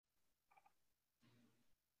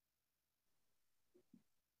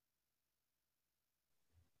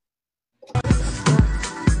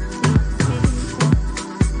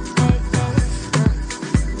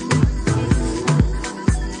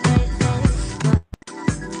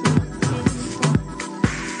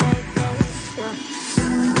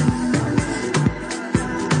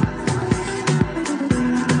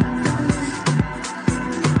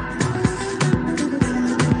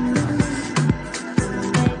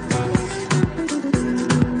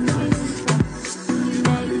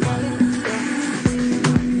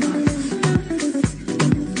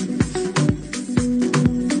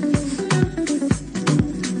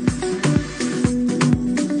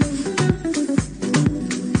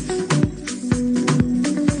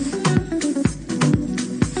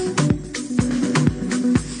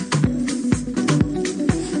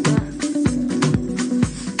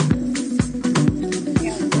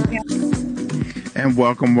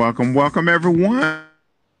welcome, everyone.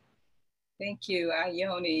 Thank you,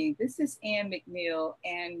 Ione. This is Ann McNeil,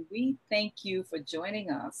 and we thank you for joining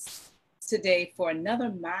us today for another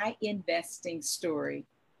My Investing story.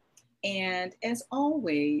 And as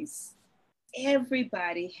always,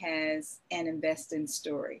 everybody has an investing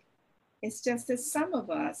story. It's just that some of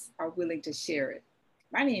us are willing to share it.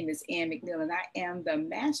 My name is Ann McNeil, and I am the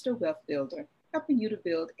Master Wealth Builder, helping you to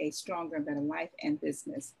build a stronger and better life and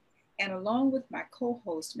business. And along with my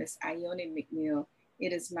co-host, Miss Ione McNeil,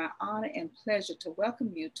 it is my honor and pleasure to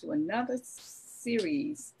welcome you to another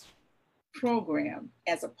series program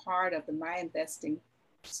as a part of the My Investing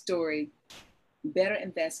Story, Better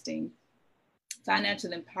Investing,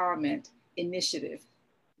 Financial Empowerment Initiative,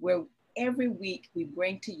 where every week we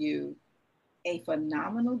bring to you a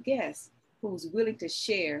phenomenal guest who's willing to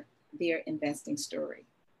share their investing story.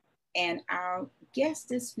 And our guest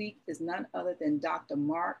this week is none other than Dr.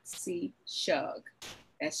 Mark C. Shug.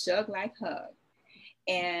 That's Shug like hug.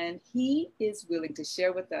 And he is willing to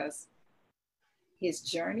share with us his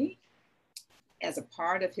journey as a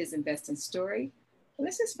part of his investing story. But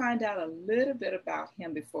let's just find out a little bit about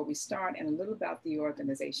him before we start and a little about the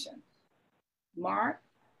organization.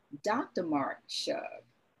 Dr. Mark Shug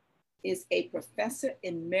is a professor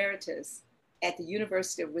emeritus at the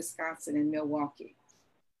University of Wisconsin in Milwaukee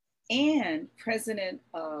and president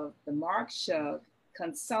of the Mark Shug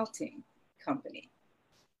Consulting Company.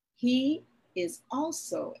 He is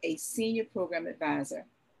also a senior program advisor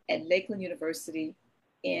at Lakeland University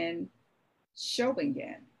in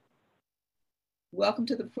Shawinigan. Welcome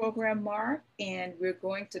to the program, Mark, and we're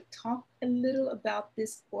going to talk a little about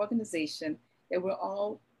this organization that we're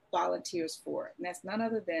all volunteers for, and that's none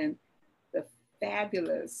other than the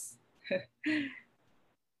fabulous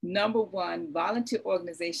number one volunteer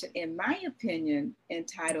organization, in my opinion,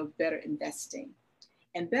 entitled Better Investing.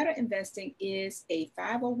 And Better Investing is a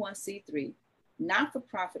 501c3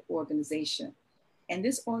 not-for-profit organization. And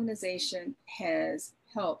this organization has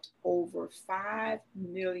helped over 5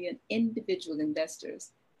 million individual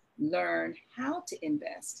investors learn how to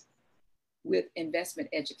invest with investment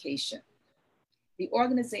education. The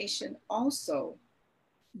organization also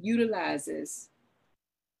utilizes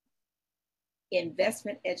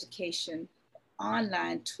investment education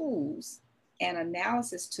online tools and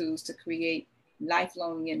analysis tools to create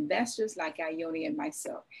lifelong investors like Ione and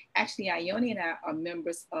myself. Actually, Ione and I are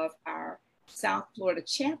members of our South Florida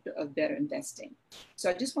chapter of Better Investing. So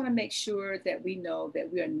I just want to make sure that we know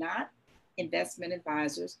that we are not investment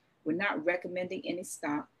advisors. We're not recommending any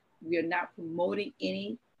stock. We are not promoting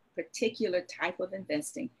any particular type of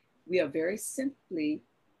investing. We are very simply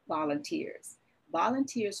volunteers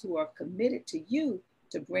who are committed to you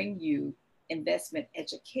to bring you investment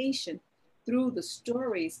education through the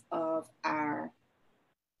stories of our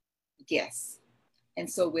guests.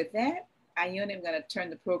 And so with that, Ione, I'm going to turn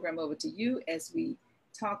the program over to you as we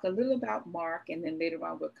talk a little about Mark, and then later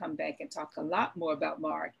on we'll come back and talk a lot more about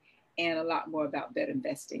Mark and a lot more about better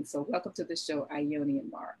investing. So welcome to the show, Ione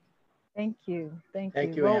and Mark. Thank you. Thank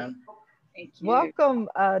you, Ann. Thank you. Welcome,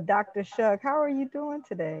 Dr. Shug. How are you doing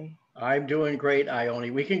today? I'm doing great,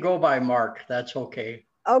 Ione. We can go by Mark. That's okay.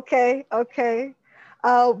 Okay.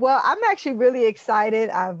 Well, I'm actually really excited.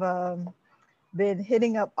 I've been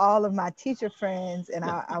hitting up all of my teacher friends, and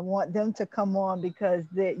I want them to come on because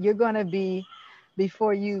you're going to be,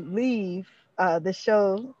 before you leave the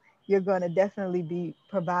show, you're going to definitely be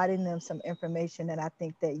providing them some information that I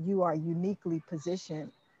think that you are uniquely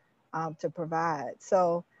positioned to provide.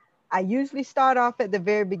 So I usually start off at the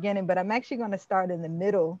very beginning, but I'm actually going to start in the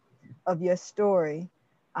middle of your story.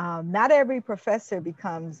 Not every professor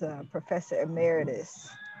becomes a professor emeritus.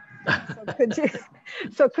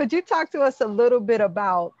 So could you talk to us a little bit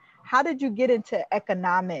about how did you get into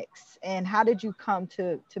economics and how did you come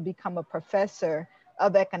to become a professor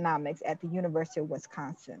of economics at the University of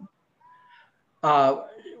Wisconsin? I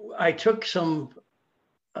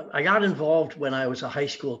got involved when I was a high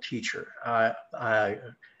school teacher. I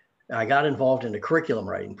got involved in a curriculum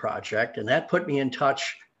writing project, and that put me in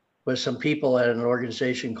touch with some people at an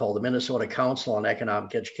organization called the Minnesota Council on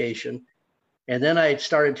Economic Education. And then I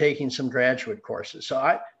started taking some graduate courses. So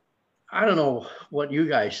I don't know what you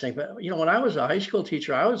guys think, but when I was a high school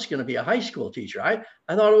teacher, I was going to be a high school teacher. I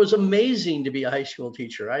thought it was amazing to be a high school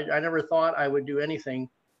teacher. I never thought I would do anything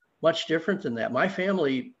much different than that. My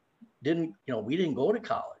family didn't, we didn't go to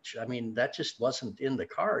college. I mean, that just wasn't in the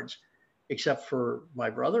cards, except for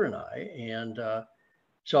my brother and I. And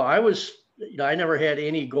so I was, I never had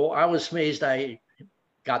any goal. I was amazed I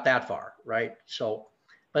got that far, right? So,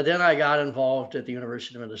 but then I got involved at the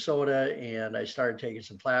University of Minnesota and I started taking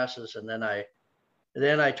some classes, and then I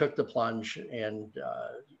then I took the plunge, and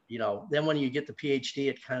then when you get the PhD,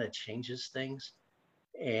 it kind of changes things.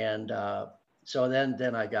 And so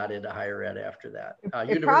then I got into higher ed after that.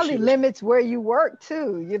 It probably limits where you work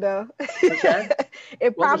too, Okay.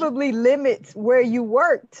 It probably limits where you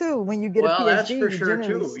work too when you get a PhD. Well, that's for sure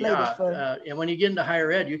too. Yeah. And when you get into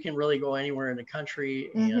higher ed, you can really go anywhere in the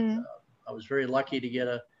country. Mm-hmm. And I was very lucky to get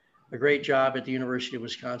a great job at the University of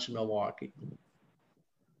Wisconsin-Milwaukee.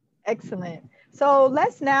 Excellent. So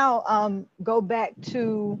let's now go back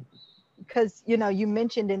to, because you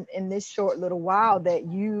mentioned in this short little while that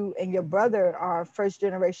you and your brother are first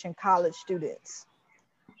generation college students.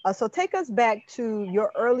 So take us back to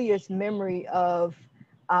your earliest memory of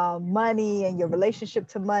money and your relationship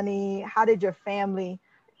to money. How did your family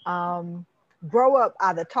grow up,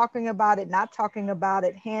 either talking about it, not talking about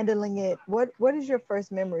it, handling it? What is your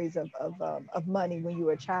first memories of money when you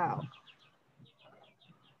were a child?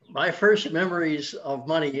 My first memories of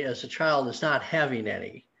money as a child is not having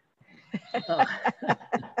any.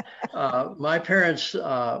 My parents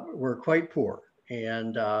were quite poor,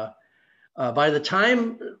 and by the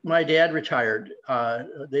time my dad retired,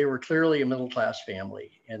 they were clearly a middle-class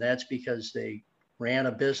family, and that's because they ran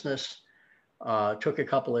a business, took a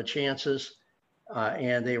couple of chances,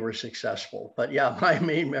 and they were successful. But yeah, my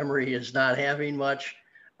main memory is not having much.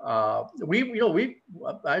 I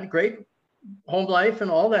had a great home life and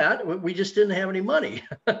all that. We just didn't have any money.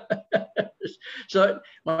 So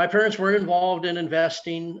my parents were involved in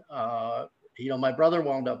investing. My brother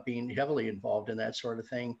wound up being heavily involved in that sort of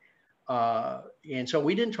thing. And so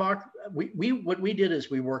we didn't talk. What we did is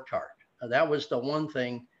we worked hard. That was the one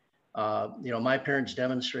thing. My parents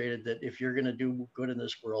demonstrated that if you're going to do good in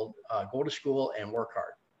this world, go to school and work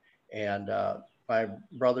hard. And my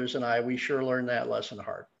brothers and we sure learned that lesson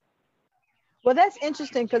hard. Well, that's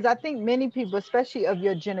interesting, because I think many people, especially of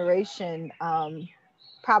your generation,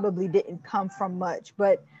 probably didn't come from much.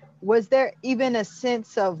 But was there even a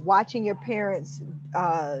sense of watching your parents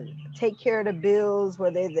take care of the bills?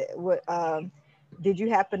 Did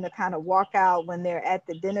you happen to kind of walk out when they're at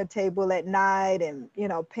the dinner table at night and,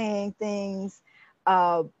 paying things?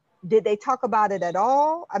 Did they talk about it at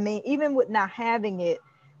all? I mean, even with not having it,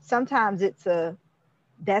 sometimes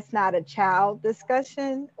that's not a child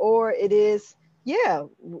discussion, or it is, yeah,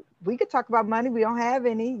 we could talk about money. We don't have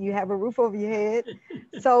any. You have a roof over your head.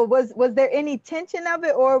 So was there any tension of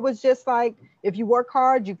it, or it was just like, if you work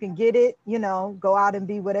hard, you can get it, go out and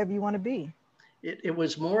be whatever you want to be? It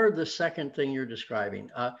was more the second thing you're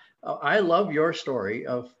describing. I love your story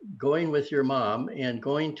of going with your mom and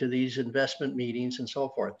going to these investment meetings and so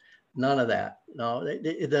forth. None of that. No,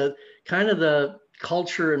 the kind of the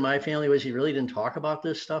culture in my family was you really didn't talk about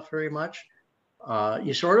this stuff very much.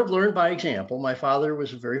 You sort of learned by example. My father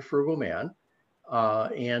was a very frugal man.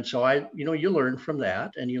 And so you learn from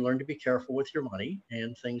that, and you learn to be careful with your money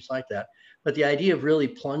and things like that. But the idea of really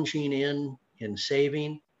plunging in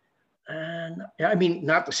saving, and I mean,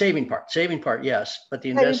 not the saving part, yes, but the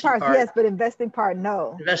investing part, yes, but investing part,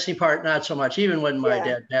 no. Investing part, not so much. Even when my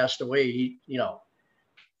dad passed away,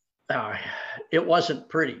 it wasn't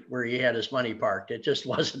pretty where he had his money parked. It just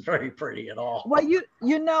wasn't very pretty at all. Well,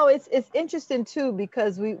 it's interesting too,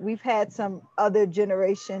 because we've had some other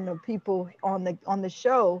generation of people on the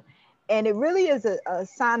show, and it really is a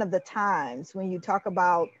sign of the times when you talk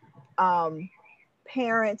about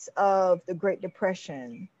parents of the Great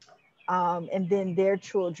Depression, and then their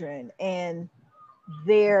children and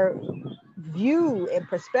their view and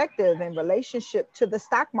perspective and relationship to the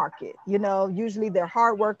stock market. Usually they're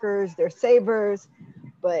hard workers, they're savers,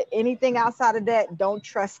 but anything outside of that, don't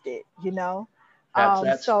trust it.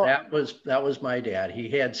 That was my dad. He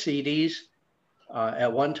had CDs.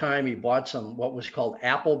 At one time, he bought some what was called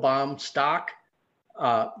Applebaum stock.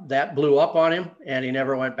 That blew up on him, and he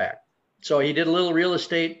never went back. So he did a little real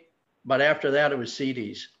estate, but after that, it was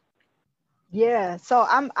CDs. Yeah, so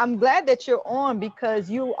I'm glad that you're on, because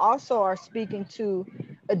you also are speaking to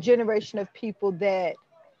a generation of people that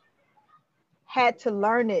had to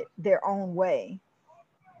learn it their own way.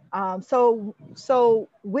 So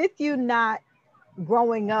with you not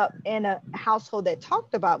growing up in a household that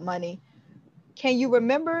talked about money, can you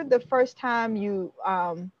remember the first time you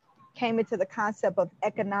came into the concept of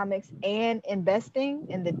economics and investing,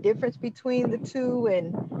 and the difference between the two,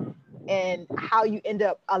 and how you end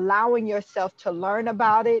up allowing yourself to learn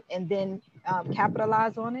about it and then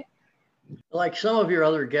capitalize on it? Like some of your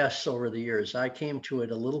other guests over the years, I came to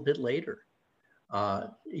it a little bit later.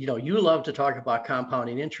 You love to talk about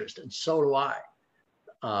compounding interest, and so do I.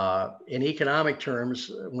 in economic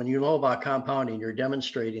terms, when you know about compounding, you're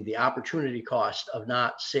demonstrating the opportunity cost of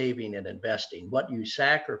not saving and investing, what you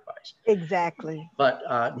sacrifice. Exactly. But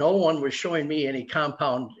no one was showing me any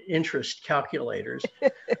compound interest calculators.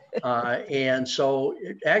 And so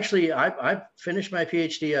actually, I've finished my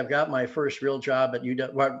PhD. I've got my first real job at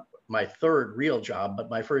UW, well, my third real job, but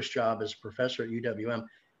my first job as a professor at UWM.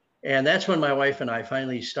 And that's when my wife and I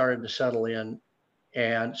finally started to settle in.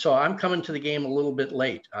 And so I'm coming to the game a little bit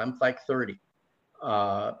late. I'm like 30.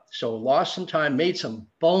 So lost some time, made some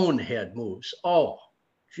bonehead moves. Oh,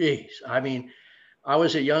 geez. I mean, I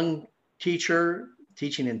was a young teacher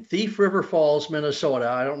teaching in Thief River Falls, Minnesota.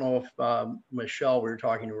 I don't know if Michelle, we were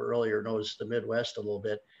talking to her earlier, knows the Midwest a little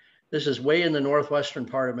bit. This is way in the northwestern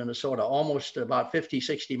part of Minnesota, almost about 50,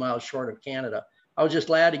 60 miles short of Canada. I was just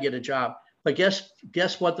glad to get a job. But guess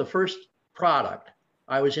what? The first product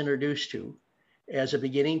I was introduced to as a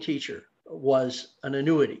beginning teacher was an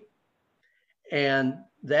annuity. And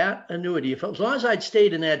that annuity, as long as I'd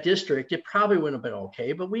stayed in that district, it probably wouldn't have been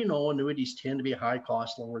okay. But we know annuities tend to be high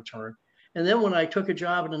cost, low return. And then when I took a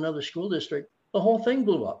job in another school district, the whole thing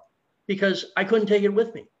blew up because I couldn't take it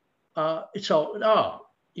with me. And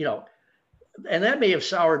that may have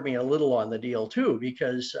soured me a little on the deal too,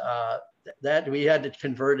 because that we had to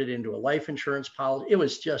convert it into a life insurance policy. It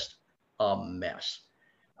was just a mess.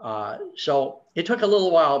 So it took a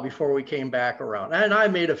little while before we came back around. And I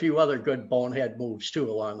made a few other good bonehead moves too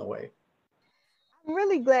along the way. I'm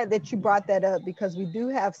really glad that you brought that up because we do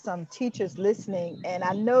have some teachers listening, and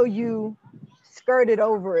I know you skirted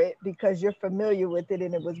over it because you're familiar with it,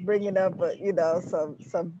 and it was bringing up,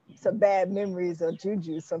 some bad memories or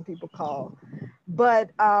juju, some people call.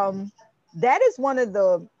 But that is one of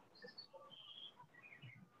the,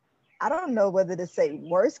 I don't know whether to say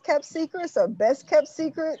worst kept secrets or best kept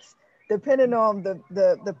secrets, depending on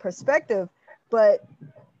the perspective. But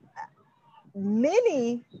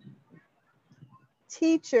many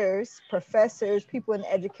teachers, professors, people in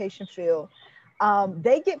the education field,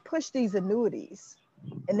 they get pushed these annuities,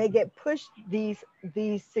 and they get pushed these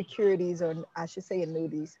securities, or I should say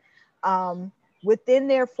annuities, within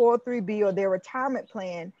their 403B or their retirement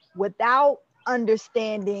plan without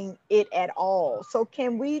understanding it at all. So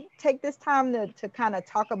can we take this time to kind of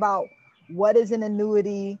talk about what is an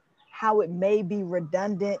annuity, how it may be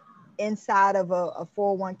redundant inside of a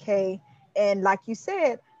 401k, and like you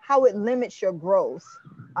said, how it limits your growth?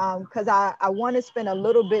 Because I want to spend a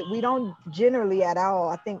little bit, we don't generally at all,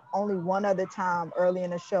 I think only one other time early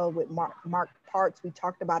in the show with Mark Parks, we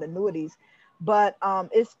talked about annuities, but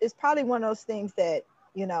it's probably one of those things that,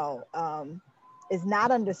 is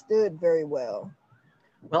not understood very well.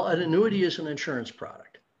 Well, an annuity is an insurance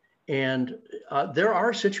product. And there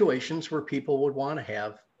are situations where people would want to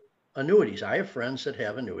have annuities. I have friends that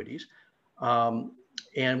have annuities.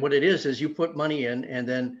 And what it is you put money in, and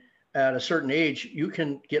then at a certain age, you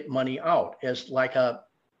can get money out as like a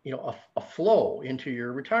flow into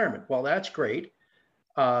your retirement. Well, that's great.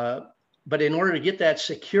 But in order to get that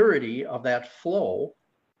security of that flow,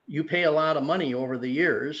 you pay a lot of money over the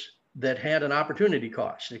years that had an opportunity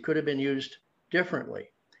cost. It could have been used differently.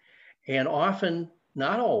 And often,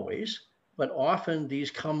 not always, but often these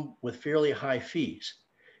come with fairly high fees.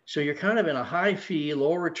 So you're kind of in a high fee,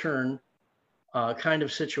 low return kind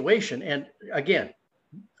of situation. And again,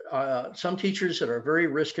 some teachers that are very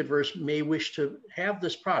risk adverse may wish to have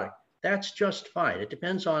this product. That's just fine. It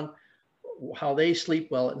depends on how they sleep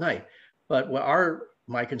well at night. But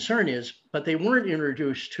my concern is, but they weren't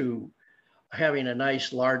introduced to having a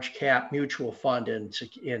nice large cap mutual fund in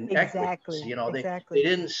exactly. Equities. They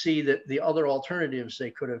didn't see that the other alternatives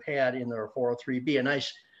they could have had in their 403B,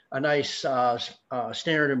 a nice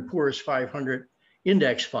Standard & Poor's 500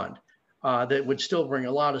 index fund that would still bring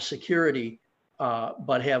a lot of security,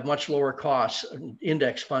 but have much lower costs.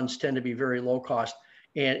 Index funds tend to be very low cost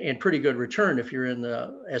and pretty good return if you're in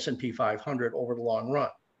the S&P 500 over the long run.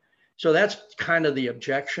 So that's kind of the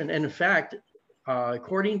objection. And in fact,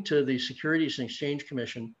 according to the Securities and Exchange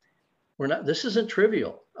Commission, this isn't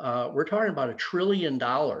trivial. We're talking about $1 trillion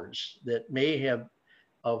that may have,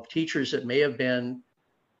 of teachers that may have been,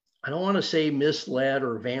 I don't want to say misled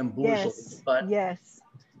or bamboozled, but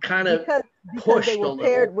kind of because pushed they were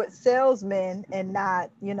paired with salesmen and not,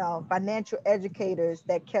 financial educators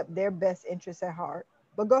that kept their best interests at heart.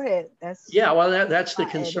 But go ahead. That's the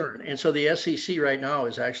concern. And so the SEC right now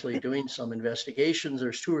is actually doing some investigations.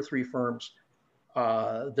 There's 2 or 3 firms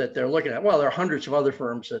that they're looking at. Well, there are hundreds of other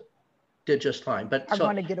firms that did just fine, but are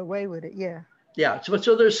going to get away with it. Yeah.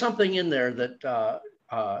 So there's something in there that,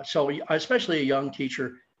 so especially a young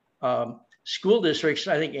teacher, school districts,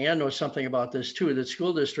 I think Ann knows something about this too, that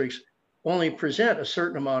school districts only present a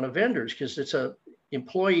certain amount of vendors because it's a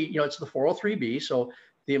employee, it's the 403B. So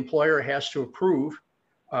the employer has to approve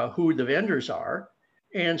who the vendors are.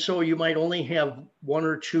 And so you might only have one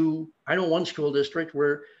or two. I know one school district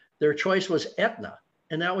where their choice was Aetna,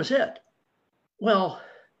 and that was it. Well,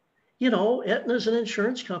 Aetna is an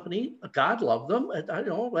insurance company. God love them. I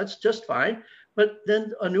know that's just fine. But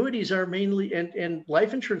then annuities are mainly, and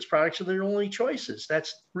life insurance products are their only choices.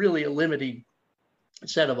 That's really a limiting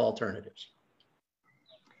set of alternatives.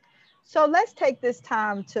 So let's take this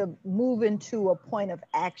time to move into a point of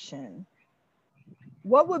action.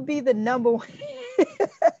 What would be the number one?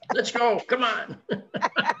 Let's go. Come on.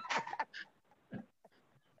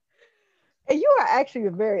 And you are actually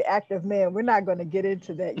a very active man. We're not going to get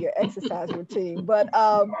into that, your exercise routine, but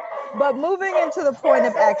moving into the point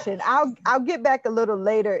of action, I'll get back a little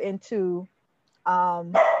later into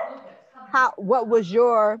what was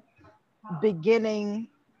your beginning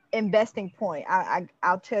investing point.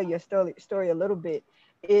 I'll tell your story a little bit.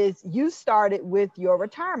 Is you started with your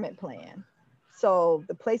retirement plan. So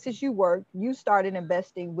the places you worked, you started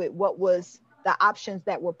investing with what was the options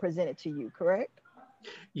that were presented to you, correct?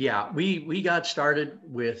 Yeah, we got started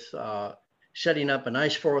with setting up a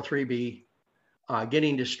nice 403B,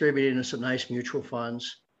 getting distributed into some nice mutual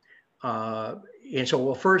funds. And so,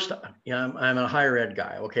 well, first, I'm a higher ed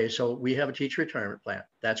guy. Okay, so we have a teacher retirement plan.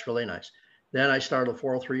 That's really nice. Then I started a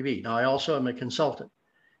 403B. Now I also am a consultant.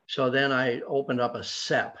 So then I opened up a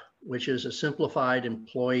SEP, which is a simplified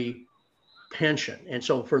employee pension. And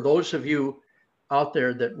so for those of you out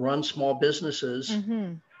there that run small businesses,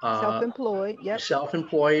 self-employed, yep.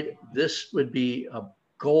 Self-employed, this would be a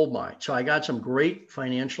gold mine. So I got some great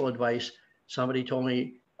financial advice. Somebody told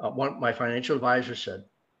me, my financial advisor said,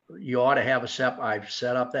 you ought to have a SEP. I've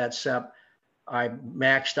set up that SEP. I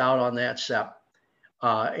maxed out on that SEP.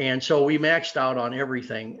 And so we maxed out on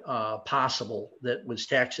everything possible that was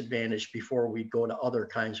tax advantaged before we go to other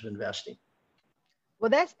kinds of investing. Well,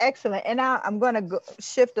 that's excellent. And I'm going to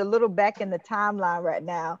shift a little back in the timeline right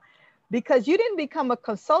now, because you didn't become a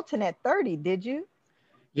consultant at 30, did you?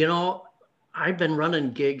 I've been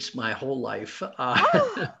running gigs my whole life. When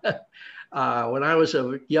I was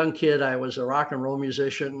a young kid, I was a rock and roll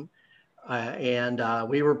musician. And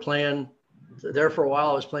we were playing there for a while.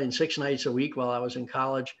 I was playing 6 nights a week while I was in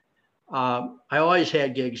college. I always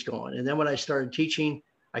had gigs going. And then when I started teaching,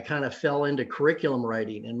 I kind of fell into curriculum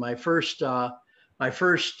writing. And my first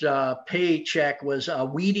paycheck was a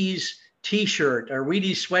Wheaties t-shirt or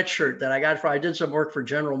Wheaties sweatshirt that I did some work for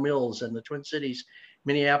General Mills in the Twin Cities,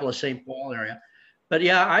 Minneapolis, St. Paul area. But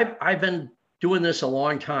yeah, I've been doing this a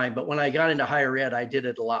long time. But when I got into higher ed, I did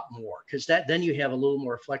it a lot more because then you have a little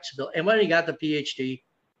more flexibility. And when you got the PhD,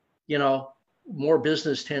 more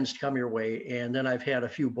business tends to come your way. And then I've had a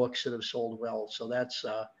few books that have sold well. So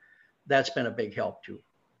that's been a big help too.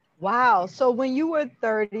 Wow. So when you were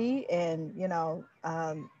 30 and,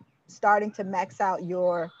 starting to max out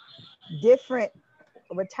your different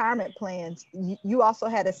retirement plans, you also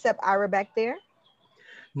had a SEP IRA back there?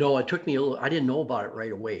 No, it took me I didn't know about it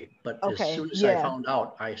right away, but as soon as I found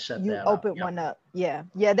out, I set that up. You opened one up. Yeah.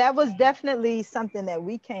 Yeah. That was definitely something that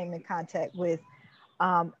we came in contact with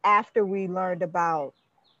after we learned about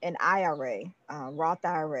an IRA, Roth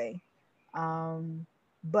IRA.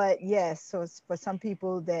 But yes, so it's for some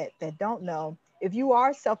people that don't know, if you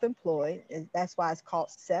are self-employed, that's why it's called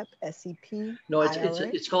SEP, S-E-P. No,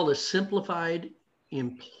 it's called a simplified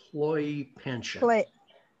employee pension. Plan.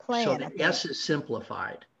 So the S is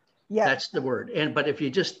simplified. Yeah, that's the word. But if you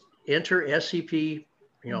just enter SEP, a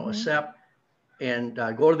SEP, and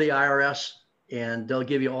go to the IRS, and they'll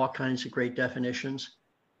give you all kinds of great definitions.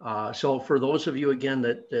 So for those of you again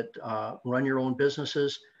that run your own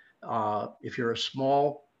businesses, if you're a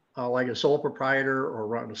small, like a sole proprietor or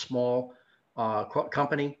run a small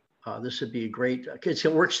company, this would be a great,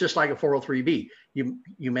 it works just like a 403B.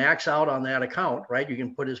 You max out on that account, right? You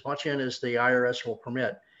can put as much in as the IRS will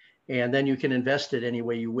permit, and then you can invest it any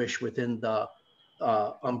way you wish within the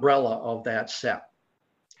umbrella of that SEP.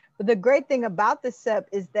 But the great thing about the SEP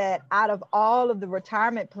is that out of all of the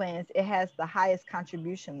retirement plans, it has the highest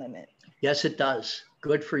contribution limit. Yes, it does.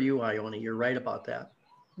 Good for you, Ione. You're right about that.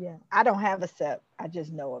 Yeah, I don't have a SEP. I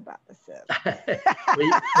just know about the SEP.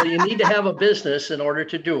 Well, you need to have a business in order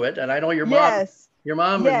to do it. And I know your mom. Yes. Your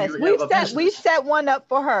mom. Yes, and we set one up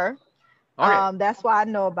for her. Okay. That's why I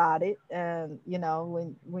know about it. When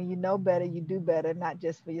you know better, you do better, not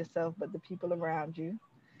just for yourself, but the people around you.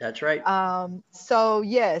 That's right. So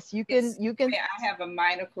yes, you can. I have a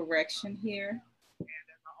minor correction here.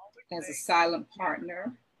 As a silent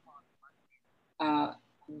partner,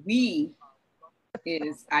 we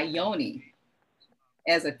is Ione.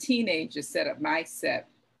 as a teenager set up my set.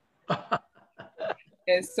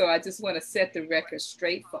 And so I just want to set the record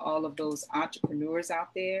straight for all of those entrepreneurs out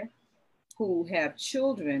there who have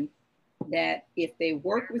children, that if they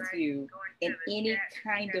work with you in any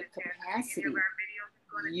kind of capacity,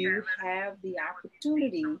 you have the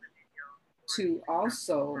opportunity to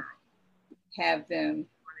also have them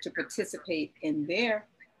to participate in their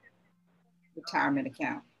retirement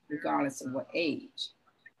account, regardless of what age.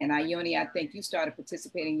 And Ione, I think you started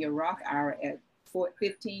participating in your Roth IRA at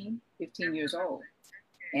 15 years old.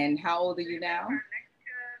 And how old are you now?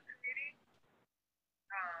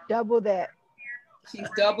 Double that. She's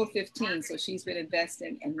double 15, so she's been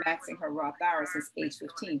investing and maxing her Roth IRA since age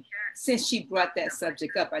 15. Since she brought that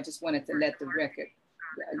subject up, I just wanted to let the record,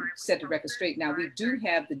 set the record straight. Now, we do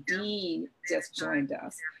have the dean just joined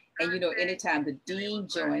us. And, you know, anytime the dean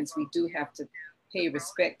joins, we do have to pay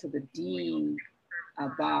respect to the dean,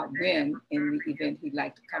 Bob Wynn, in the event he'd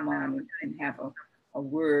like to come on and have a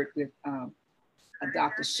word with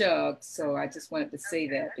Dr. Shug. So I just wanted to say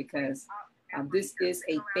that because this is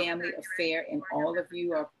a family affair and all of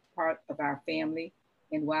you are part of our family.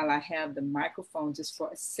 And while I have the microphone just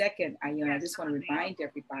for a second, I just want to remind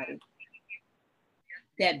everybody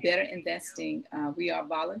that Better Investing, we are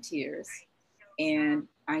volunteers, and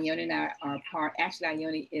Ione and I are part, actually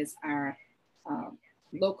Ione is our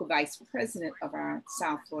local vice president of our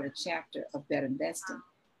South Florida chapter of Better Investing.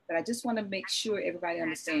 But I just want to make sure everybody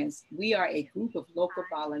understands we are a group of local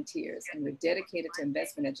volunteers and we're dedicated to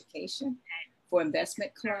investment education for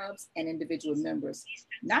investment clubs and individual members,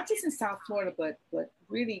 not just in South Florida, but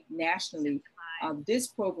really nationally. This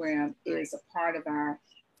program is a part of our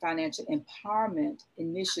financial empowerment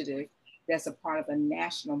initiative that's a part of a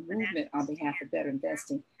national movement on behalf of Better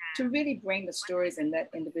Investing to really bring the stories and let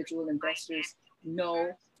individual investors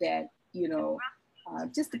know that, you know,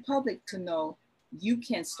 just the public to know you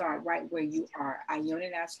can start right where you are. Ione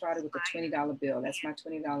and I started with a $20 bill. That's my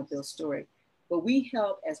 $20 bill story. But we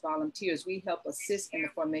help as volunteers, we help assist in the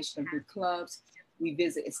formation of new clubs. We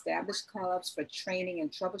visit established clubs for training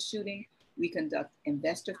and troubleshooting. We conduct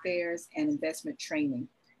investor fairs and investment training.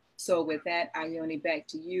 So with that, Ione, back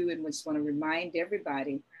to you. And we just want to remind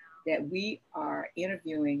everybody that we are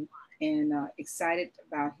interviewing and excited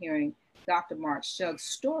about hearing Dr. Mark Shug's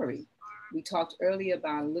story. We talked earlier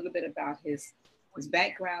about a little bit about his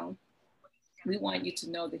background. We want you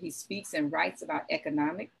to know that he speaks and writes about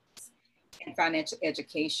economics and financial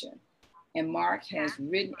education. And Mark has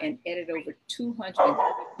written and edited over 200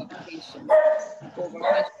 publications, over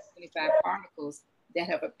 125 articles that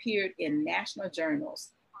have appeared in national journals.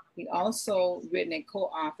 He also written and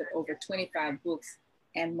co-authored over 25 books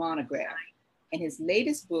and monographs. And his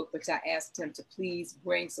latest book, which I asked him to please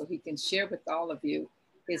bring so he can share with all of you,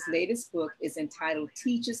 his latest book is entitled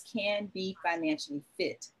Teachers Can Be Financially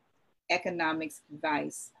Fit, Economics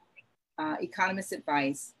Advice, Economist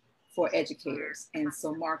Advice for Educators. And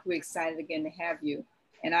so Mark, we're excited again to have you.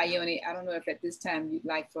 And Ione, I don't know if at this time you'd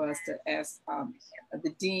like for us to ask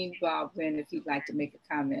the Dean, Bob Wynn, if he'd like to make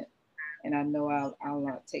a comment. And I know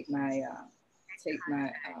I'll take my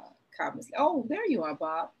comments. Oh, there you are,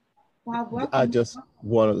 Bob. Bob, welcome. I just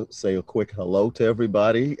want to say a quick hello to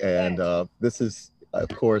everybody. And this is, of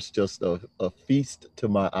course, just a feast to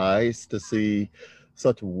my eyes to see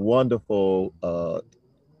such wonderful,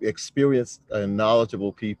 experienced and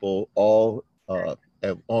knowledgeable people all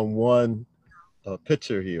on one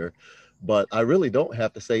picture here. But I really don't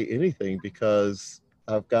have to say anything because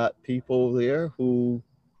I've got people there who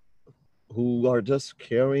are just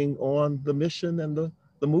carrying on the mission and the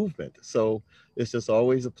movement. So it's just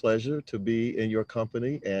always a pleasure to be in your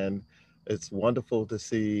company. And it's wonderful to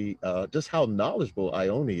see just how knowledgeable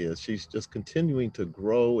Ione is. She's just continuing to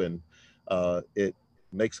grow, and it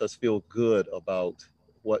makes us feel good about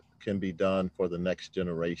what can be done for the next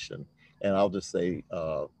generation. And I'll just say,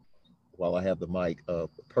 while I have the mic, a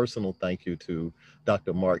personal thank you to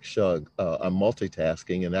Dr. Mark Shug. I'm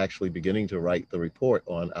multitasking and actually beginning to write the report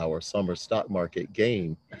on our summer stock market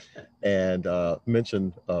game, and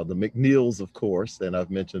mentioned the McNeils, of course, and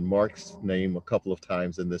I've mentioned Mark's name a couple of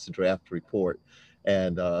times in this draft report.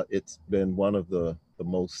 And it's been one of the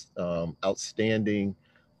most outstanding,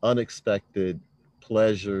 unexpected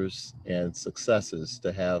pleasures and successes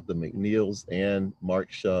to have the McNeils and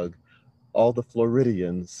Mark Shug, all the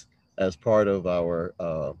Floridians, as part of our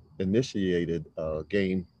initiated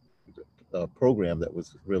game program that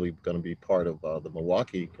was really going to be part of the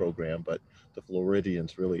Milwaukee program, but the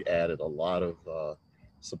Floridians really added a lot of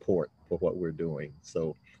support for what we're doing.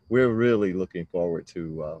 So we're really looking forward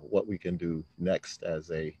to what we can do next as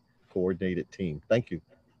a coordinated team. Thank you.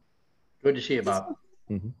 Good to see you, Bob.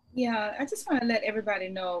 Yeah, I just want to let everybody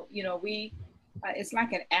know, it's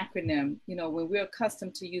like an acronym, when we're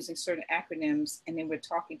accustomed to using certain acronyms and then we're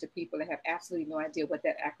talking to people that have absolutely no idea what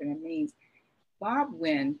that acronym means. Bob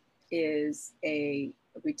Wynn is a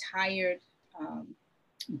retired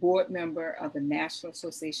board member of the National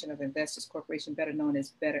Association of Investors Corporation, better known as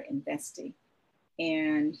Better Investing.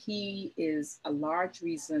 And he is a large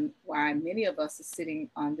reason why many of us are sitting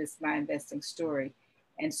on this My Investing story.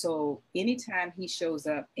 And so anytime he shows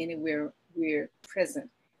up anywhere we're present,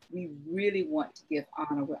 we really want to give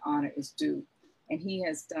honor where honor is due. And he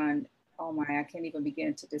has done, oh my, I can't even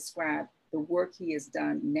begin to describe the work he has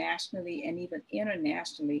done nationally and even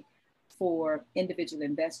internationally for individual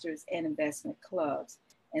investors and investment clubs.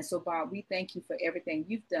 And so, Bob, we thank you for everything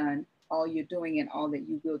you've done, all you're doing, and all that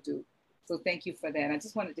you will do. So thank you for that. I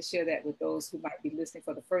just wanted to share that with those who might be listening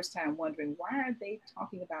for the first time, wondering, why are they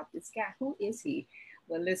talking about this guy? Who is he?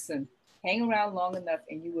 Well, listen, hang around long enough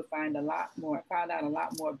and you will find out a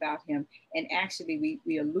lot more about him. And actually,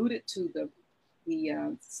 we alluded to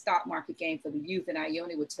the stock market game for the youth, and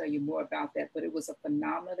Ione will tell you more about that, but it was a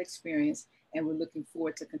phenomenal experience, and we're looking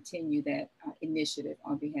forward to continue that initiative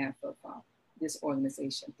on behalf of this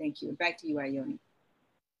organization. Thank you. And back to you, Ione.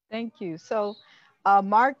 Thank you. So,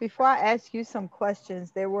 Mark, before I ask you some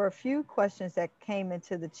questions, there were a few questions that came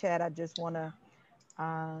into the chat. I just want to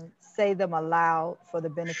say them aloud for the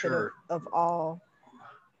benefit of all.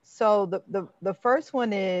 So the first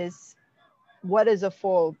one is, what is a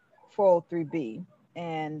 403B?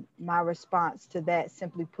 And my response to that,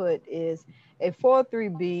 simply put, is a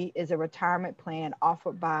 403B is a retirement plan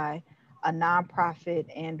offered by a nonprofit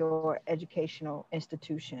and or educational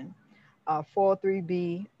institution.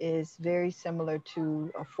 403B is very similar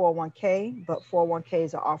to a 401k, but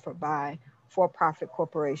 401ks are offered by for-profit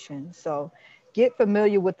corporations. So get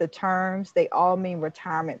familiar with the terms. They all mean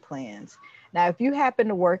retirement plans. Now, if you happen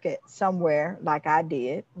to work at somewhere like I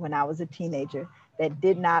did when I was a teenager that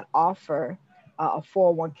did not offer a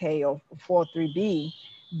 401k or 403b,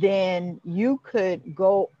 then you could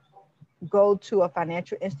go to a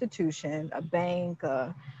financial institution, a bank,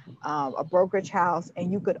 a brokerage house,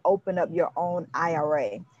 and you could open up your own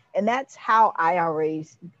IRA. And that's how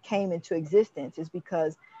IRAs came into existence, is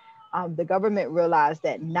because the government realized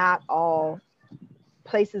that not all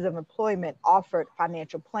places of employment offered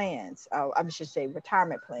financial plans, I should say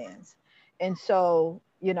retirement plans. And so,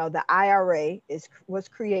 the IRA was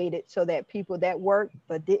created so that people that worked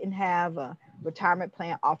but didn't have a retirement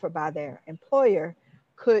plan offered by their employer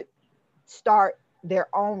could start their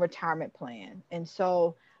own retirement plan. And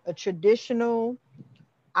so a traditional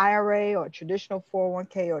IRA or traditional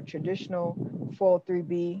 401k or traditional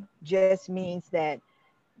 403b just means that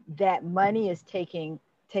money is taken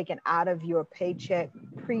out of your paycheck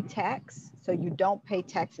pre-tax. So you don't pay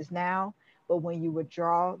taxes now, but when you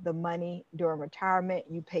withdraw the money during retirement,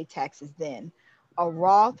 you pay taxes then. A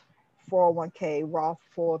Roth 401k, Roth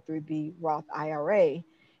 403b, Roth IRA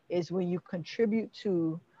is when you contribute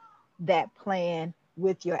to that plan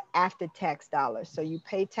with your after-tax dollars. So you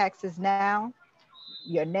pay taxes now,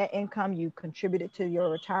 your net income, you contribute it to your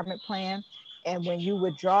retirement plan. And when you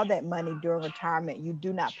withdraw that money during retirement, you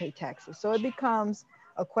do not pay taxes. So it becomes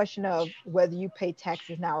a question of whether you pay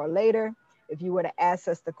taxes now or later. If you were to ask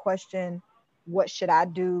us the question, what should I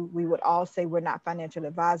do? We would all say we're not financial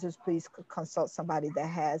advisors. Please consult somebody that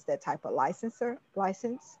has that type of license,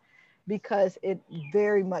 because it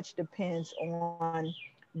very much depends on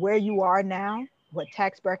where you are now, what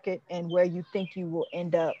tax bracket, and where you think you will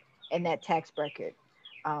end up in that tax bracket.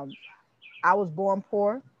 I was born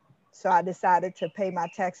poor, so I decided to pay my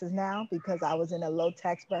taxes now because I was in a low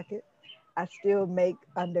tax bracket. I still make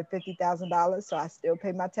under $50,000, so I still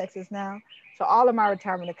pay my taxes now. So all of my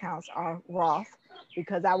retirement accounts are Roth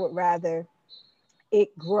because I would rather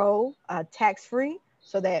it grow tax-free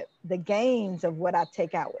so that the gains of what I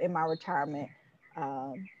take out in my retirement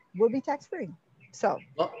will be tax-free. So,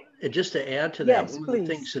 well, just to add to that, yes, one please. of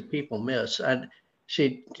the things that people miss, and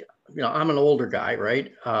see, I'm an older guy,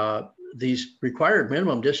 right? These required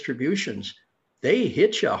minimum distributions, they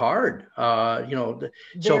hit you hard.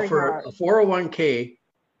 So for a 401k,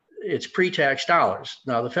 it's pre-tax dollars.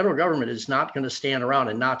 Now, the federal government is not going to stand around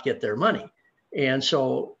and not get their money. And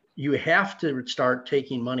so you have to start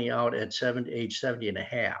taking money out at age 70 and a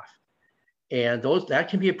half. And that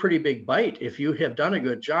can be a pretty big bite. If you have done a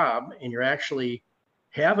good job and you're actually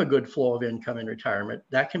have a good flow of income in retirement,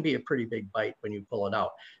 that can be a pretty big bite when you pull it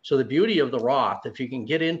out. So the beauty of the Roth, if you can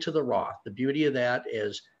get into the Roth, the beauty of that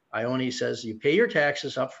is, Ione says, you pay your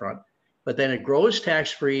taxes up front, but then it grows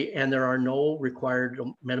tax-free and there are no required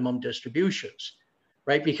minimum distributions,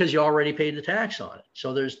 right? Because you already paid the tax on it.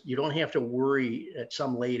 So you don't have to worry at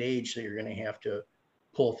some late age that you're going to have to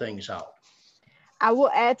pull things out. I will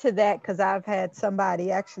add to that, because I've had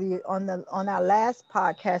somebody actually on our last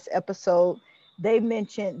podcast episode, they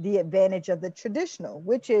mentioned the advantage of the traditional,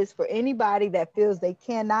 which is for anybody that feels they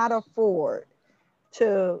cannot afford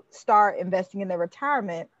to start investing in their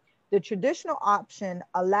retirement. The traditional option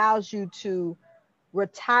allows you to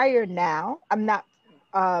retire now.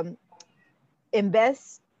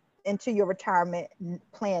 Invest into your retirement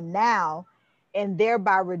plan now, and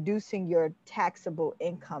thereby reducing your taxable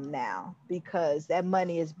income now, because that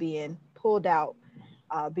money is being pulled out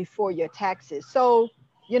before your taxes. So,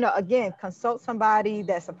 again, consult somebody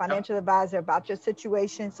that's a financial advisor about your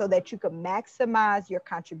situation so that you can maximize your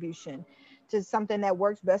contribution to something that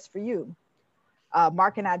works best for you.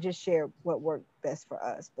 Mark and I just shared what worked best for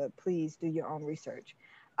us, but please do your own research.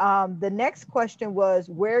 The next question was,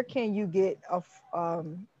 where can you get a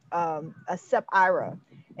SEP IRA?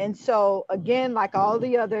 And so again, like all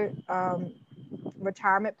the other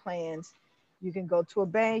retirement plans, you can go to a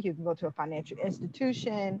bank, you can go to a financial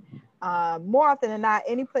institution. More often than not,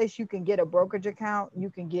 any place you can get a brokerage account, you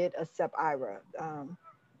can get a SEP IRA.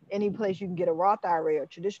 Any place you can get a Roth IRA or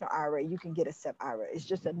traditional IRA, you can get a SEP IRA. It's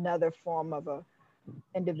just another form of a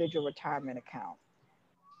individual retirement account.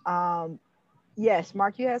 Yes,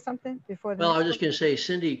 Mark, you had something before the Well, I was just going to say,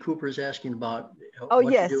 Cindy Cooper is asking about. Oh,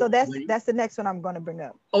 yes. So that's the next one I'm going to bring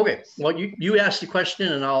up. Okay. Well, you asked the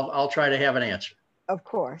question, and I'll try to have an answer. Of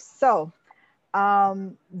course. So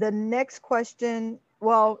the next question,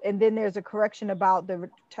 well, and then there's a correction about the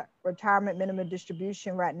retirement minimum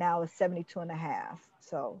distribution right now is 72.5.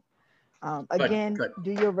 So again, good.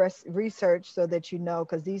 Do your research so that you know,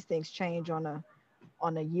 because these things change on a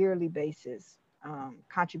yearly basis.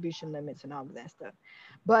 Contribution limits and all of that stuff.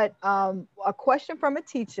 But a question from a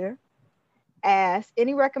teacher asked,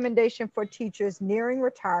 any recommendation for teachers nearing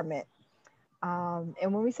retirement?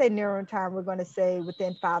 And when we say nearing retirement, we're going to say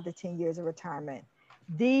within 5 to 10 years of retirement.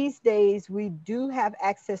 These days, we do have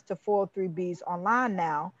access to 403Bs online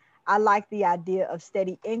now. I like the idea of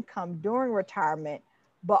steady income during retirement,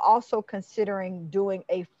 but also considering doing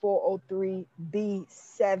a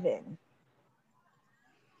 403B7.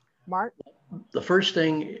 Mark? The first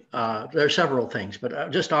thing, there are several things,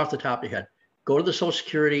 but just off the top of your head, go to the Social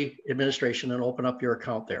Security Administration and open up your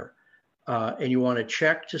account there. And you want to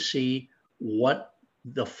check to see what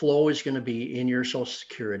the flow is going to be in your Social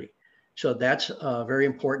Security. So that's a very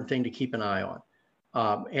important thing to keep an eye on.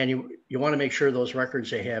 And you want to make sure those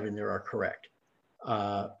records they have in there are correct.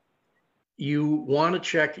 You want to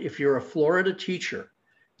check, if you're a Florida teacher,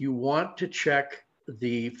 you want to check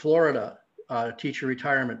the Florida teacher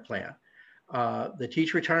retirement plan. The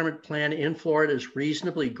teacher retirement plan in Florida is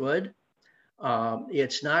reasonably good.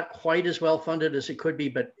 It's not quite as well funded as it could be,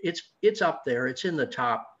 but it's up there. It's in the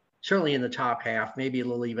top, certainly in the top half, maybe a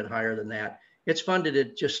little even higher than that. It's funded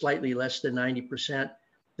at just slightly less than 90%.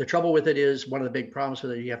 The trouble with it is, one of the big problems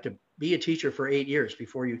with it, you have to be a teacher for 8 years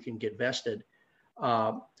before you can get vested.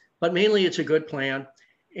 But mainly it's a good plan.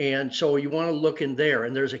 And so you want to look in there,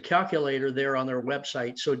 and there's a calculator there on their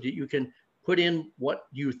website so that you can put in what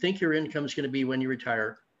you think your income is going to be when you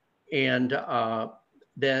retire, and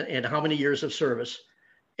and how many years of service.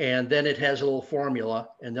 And then it has a little formula,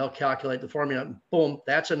 and they'll calculate the formula, and boom,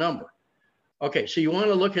 that's a number. Okay, so you want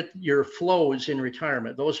to look at your flows in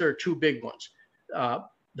retirement. Those are two big ones.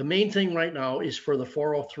 The main thing right now is for the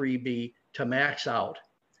 403B to max out,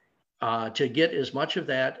 to get as much of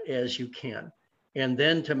that as you can. And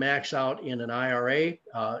then to max out in an IRA,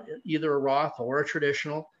 either a Roth or a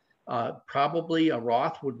traditional. Probably a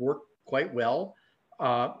Roth would work quite well.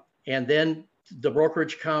 And then the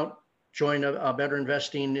brokerage account, join a Better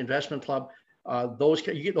Investing investment club. All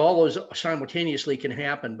those simultaneously can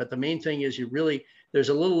happen. But the main thing is there's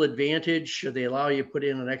a little advantage. They allow you to put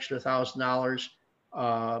in an extra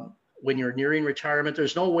 $1,000 when you're nearing retirement.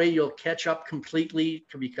 There's no way you'll catch up completely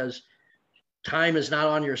because time is not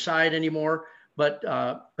on your side anymore. But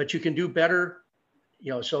you can do better.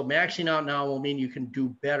 So maxing out now will mean you can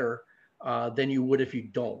do better than you would if you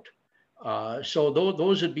don't. So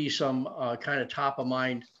those would be some kind of top of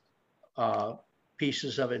mind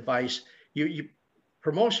pieces of advice.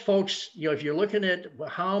 For most folks, if you're looking at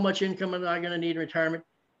how much income am I going to need in retirement,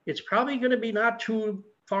 it's probably going to be not too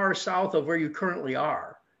far south of where you currently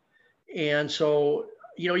are. And so,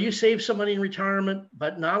 you save some money in retirement,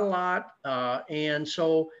 but not a lot. And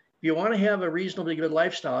so if you want to have a reasonably good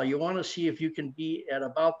lifestyle, you want to see if you can be at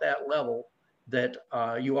about that level that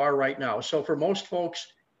you are right now. So for most folks,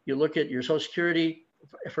 you look at your Social Security.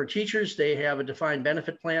 For teachers, they have a defined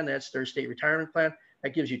benefit plan. That's their state retirement plan.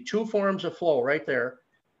 That gives you two forms of flow right there.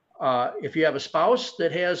 If you have a spouse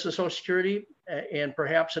that has a Social Security and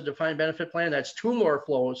perhaps a defined benefit plan, that's 2 more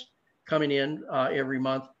flows coming in every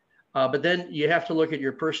month. But then you have to look at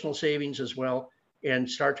your personal savings as well and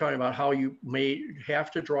start talking about how you may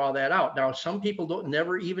have to draw that out. Now, some people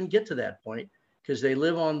never even get to that point because they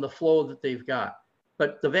live on the flow that they've got.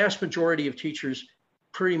 But the vast majority of teachers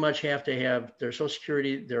pretty much have to have their Social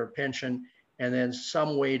Security, their pension, and then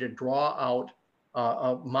some way to draw out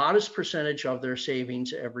a modest percentage of their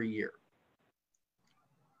savings every year.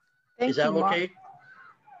 Is that okay?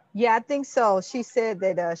 Yeah, I think so. She said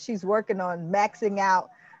that she's working on maxing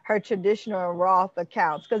out her traditional and Roth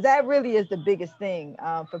accounts, because that really is the biggest thing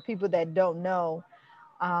for people that don't know.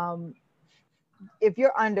 If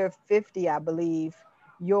you're under 50, I believe,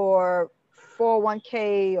 your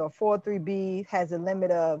 401k or 403b has a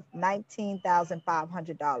limit of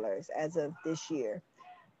 $19,500 as of this year.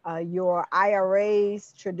 Your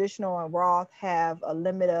IRAs, traditional and Roth, have a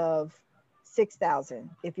limit of $6,000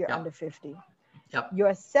 if you're under 50. Yep.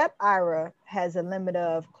 Your SEP IRA has a limit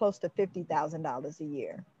of close to $50,000 a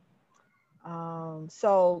year.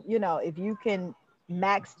 So, you know, if you can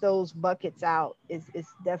max those buckets out, it's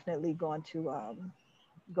definitely going to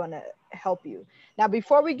help you. Now,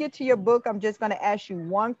 before we get to your book, I'm just going to ask you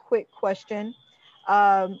one quick question.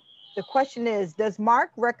 The question is, does Mark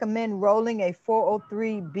recommend rolling a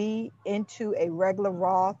 403b into a regular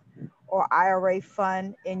Roth or IRA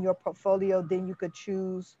fund in your portfolio? Then you could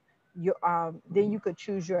choose your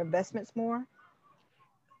investments more?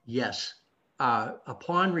 Yes.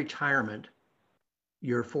 Upon retirement,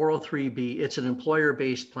 your 403b, it's an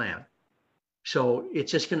employer-based plan. So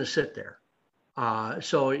it's just going to sit there.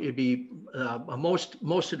 So it'd be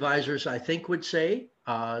most advisors, I think, would say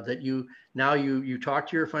that you talk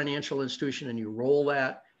to your financial institution and you roll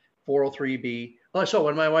that 403b. So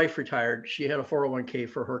when my wife retired, she had a 401k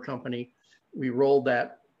for her company. We rolled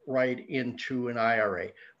that right into an IRA.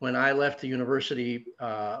 When I left the university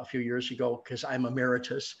a few years ago, because I'm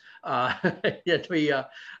emeritus,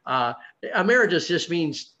 emeritus just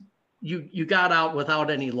means you got out without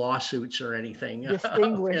any lawsuits or anything.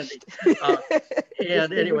 Distinguished.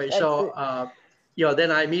 And anyway, so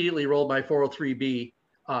then I immediately rolled my 403b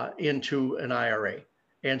into an IRA.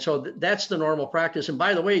 And so that's the normal practice. And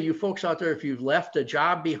by the way, you folks out there, if you've left a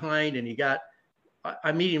job behind and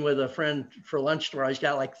I'm meeting with a friend for lunch tomorrow. He's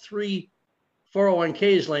got like 3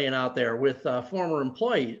 401ks laying out there with former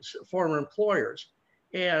employers.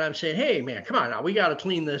 And I'm saying, hey, man, come on now. We got to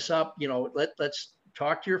clean this up. You know, let's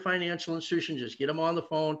talk to your financial institution. Just get them on the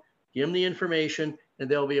phone, give them the information, and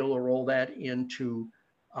they'll be able to roll that into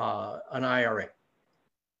an IRA.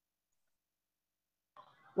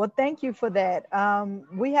 Well, thank you for that.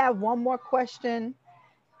 We have one more question,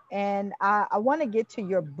 and I want to get to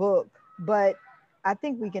your book, but I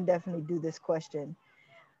think we can definitely do this question.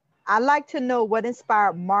 I'd like to know what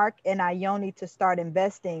inspired Mark and Ione to start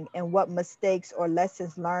investing, and what mistakes or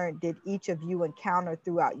lessons learned did each of you encounter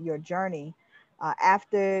throughout your journey?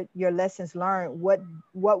 After your lessons learned,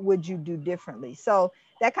 what would you do differently? So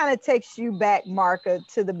that kind of takes you back, Mark,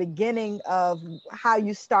 to the beginning of how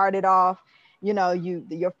you started off. You know,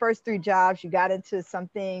 your first 3 jobs, you got into some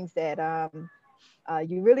things that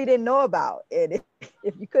you really didn't know about. And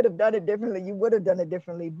if you could have done it differently, you would have done it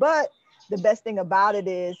differently. But the best thing about it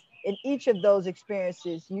is, in each of those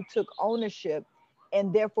experiences, you took ownership,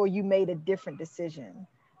 and therefore you made a different decision.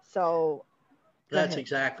 So that's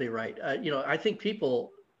exactly right. I think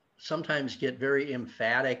people sometimes get very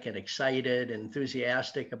emphatic and excited and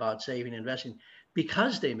enthusiastic about saving and investing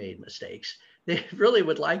because they made mistakes. They really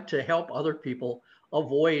would like to help other people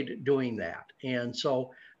avoid doing that. And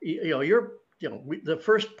so, the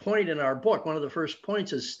first point in our book, one of the first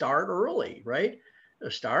points is start early, right?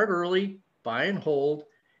 Start early, buy and hold,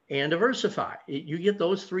 and diversify. You get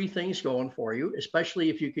those 3 things going for you, especially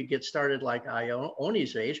if you could get started like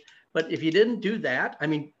Ione's age. But if you didn't do that, I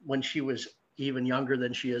mean, when she was even younger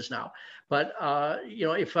than she is now, but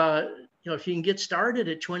if you can get started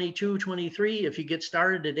at 22, 23, if you get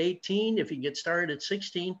started at 18, if you get started at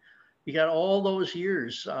 16, you got all those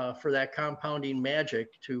years for that compounding magic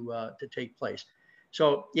to take place.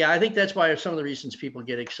 So yeah, I think that's why some of the reasons people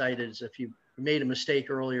get excited is if you made a mistake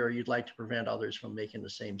earlier, you'd like to prevent others from making the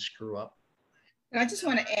same screw up. And I just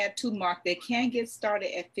want to add too, Mark, they can get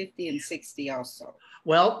started at 50 and 60 also.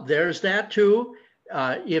 Well, there's that too.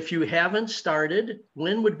 If you haven't started,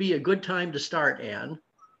 when would be a good time to start, Ann?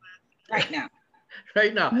 Right now.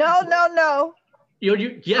 Right now. No.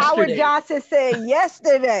 Yesterday. Howard Johnson said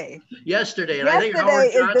yesterday. Yesterday. And yesterday I think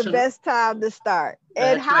Howard Johnson is the best time to start.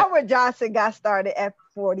 And Howard Johnson got started at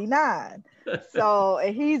 49. So,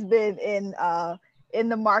 and he's been in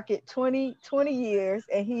the market 20 years,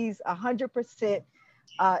 and he's 100%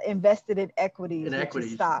 invested in equities, In which is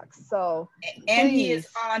equities. stocks. So And he is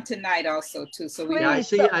please, on tonight also too. So we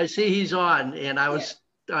please. Yeah, So, I see he's on, and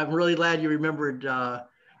I'm really glad you remembered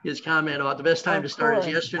his comment about the best time of to start is course,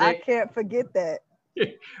 I yesterday. can't forget that.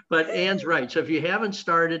 But Ann's right. So if you haven't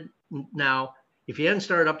started now, if you hadn't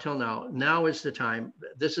started up till now, now is the time.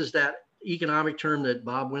 This is that economic term that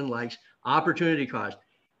Bob Wynn likes, opportunity cost.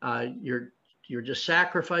 You're just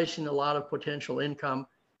sacrificing a lot of potential income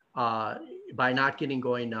by not getting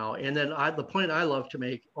going now. And then the point I love to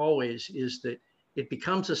make always is that it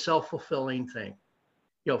becomes a self-fulfilling thing.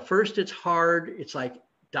 You know, first it's hard. It's like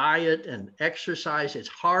diet and exercise. It's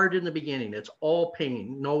hard in the beginning. It's all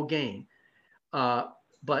pain, no gain.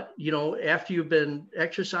 But you know, after you've been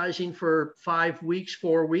exercising for 5 weeks,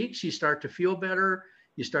 4 weeks, you start to feel better.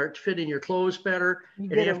 You start to fit in your clothes better. You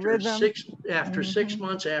And get a after rhythm. 6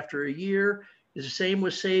 months, after a year, it's the same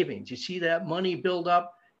with savings. You see that money build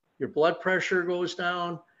up, your blood pressure goes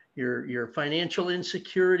down, your financial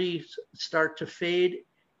insecurities start to fade,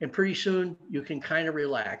 and pretty soon you can kind of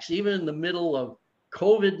relax. Even in the middle of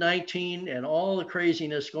COVID-19 and all the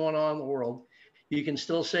craziness going on in the world, you can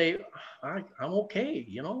still say, I'm okay,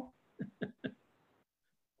 you know?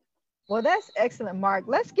 Well, that's excellent, Mark.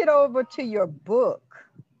 Let's get over to your book.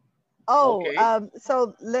 Oh, Okay.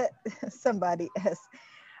 so let somebody ask,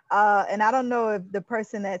 and I don't know if the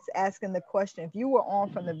person that's asking the question, if you were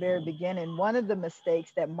on from the very beginning, one of the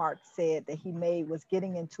mistakes that Mark said that he made was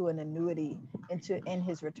getting into an annuity in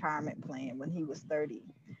his retirement plan when he was 30.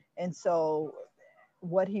 And so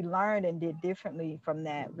what he learned and did differently from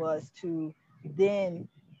that was to then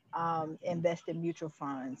invest in mutual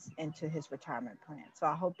funds into his retirement plan. So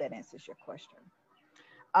I hope that answers your question.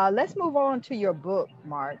 Let's move on to your book,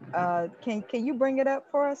 Mark. Can you bring it up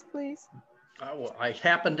for us, please? Well, I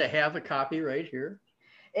happen to have a copy right here.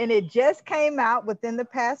 And it just came out within the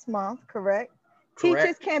past month, correct? Teachers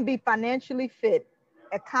Correct. can be financially fit.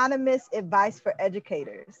 Economist advice for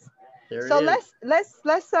educators. There So it is.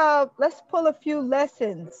 let's pull a few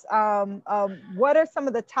lessons. What are some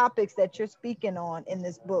of the topics that you're speaking on in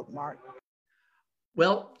this book, Mark?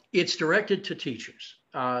 Well, it's directed to teachers.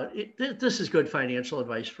 This is good financial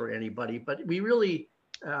advice for anybody, but we really,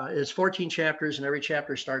 it's 14 chapters, and every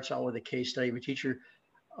chapter starts out with a case study of a teacher.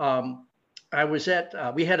 We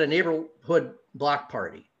had a neighborhood block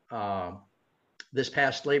party this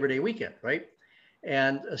past Labor Day weekend, right?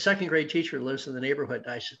 And a second grade teacher lives in the neighborhood.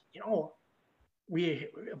 And I said, you know, we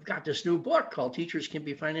have got this new book called Teachers Can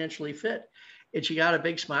Be Financially Fit. And she got a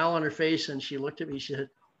big smile on her face, and she looked at me, she said,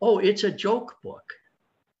 oh, it's a joke book.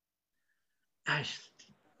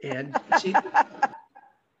 And see,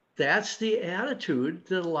 that's the attitude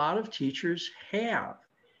that a lot of teachers have,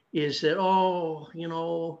 is that, oh, you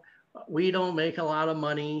know, we don't make a lot of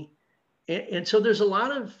money. And so there's a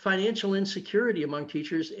lot of financial insecurity among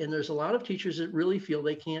teachers, and there's a lot of teachers that really feel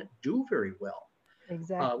they can't do very well.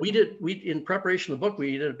 Exactly. We in preparation of the book,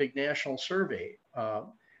 we did a big national survey. We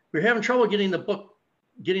were having trouble getting a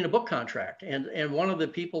book contract, and one of the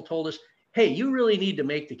people told us, hey, you really need to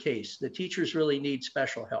make the case that teachers really need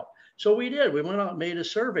special help. So we did. We went out and made a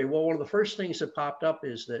survey. Well, one of the first things that popped up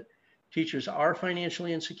is that teachers are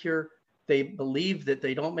financially insecure. They believe that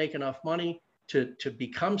they don't make enough money to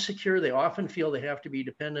become secure. They often feel they have to be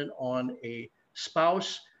dependent on a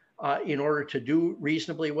spouse in order to do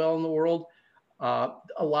reasonably well in the world. A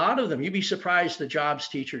lot of them, you'd be surprised the jobs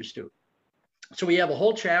teachers do. So we have a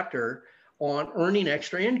whole chapter on earning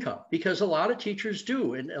extra income, because a lot of teachers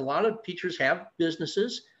do, and a lot of teachers have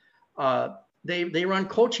businesses. They run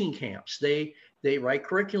coaching camps. They write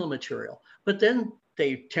curriculum material, but then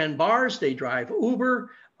they tend bars. They drive Uber.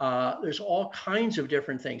 There's all kinds of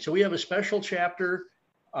different things. So we have a special chapter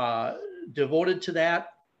devoted to that.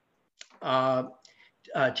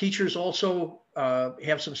 Teachers also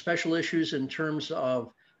have some special issues in terms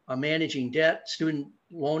of managing debt, student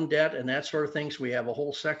loan debt, and that sort of thing. So we have a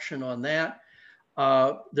whole section on that.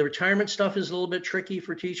 The retirement stuff is a little bit tricky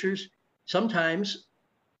for teachers. Sometimes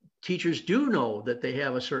teachers do know that they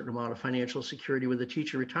have a certain amount of financial security with the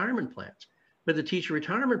teacher retirement plans, but the teacher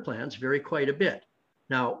retirement plans vary quite a bit.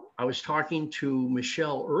 Now, I was talking to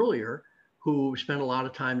Michelle earlier, who spent a lot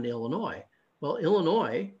of time in Illinois. Well,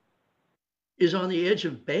 Illinois is on the edge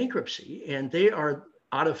of bankruptcy, and they are,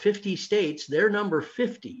 out of 50 states, they're number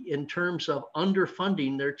 50 in terms of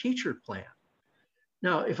underfunding their teacher plan.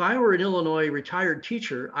 Now, if I were an Illinois retired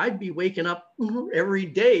teacher, I'd be waking up every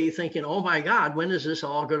day thinking, oh my God, when is this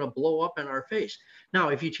all going to blow up in our face? Now,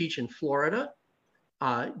 if you teach in Florida,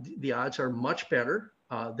 the odds are much better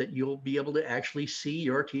that you'll be able to actually see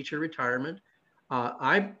your teacher retirement.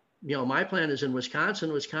 I my plan is in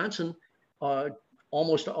Wisconsin. Wisconsin,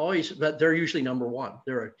 almost always, but they're usually number one.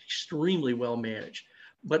 They're extremely well managed.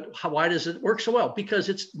 But why does it work so well? Because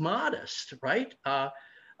it's modest, right?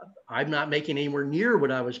 I'm not making anywhere near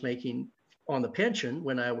what I was making on the pension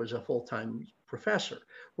when I was a full-time professor.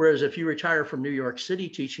 Whereas if you retire from New York City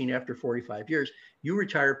teaching after 45 years, you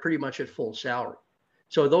retire pretty much at full salary.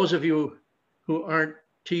 So those of you who aren't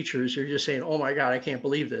teachers, you're just saying, oh my God, I can't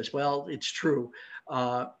believe this. Well, it's true.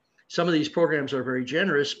 Some of these programs are very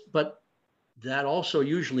generous, but that also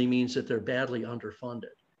usually means that they're badly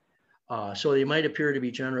underfunded. So they might appear to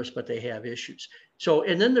be generous, but they have issues. So,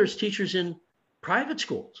 and then there's teachers in private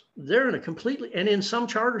schools. They're in a completely, and in some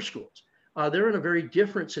charter schools, they're in a very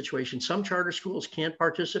different situation. Some charter schools can't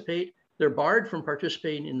participate. They're barred from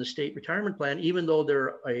participating in the state retirement plan, even though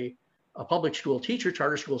they're a public school teacher.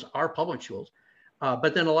 Charter schools are public schools.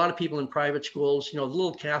 But then a lot of people in private schools, the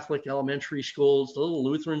little Catholic elementary schools, the little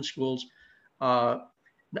Lutheran schools,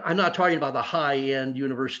 I'm not talking about the high-end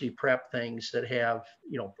university prep things that have,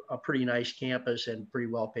 a pretty nice campus and pretty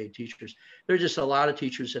well-paid teachers. There are just a lot of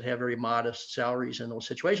teachers that have very modest salaries in those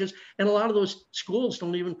situations. And a lot of those schools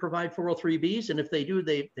don't even provide 403Bs. And if they do,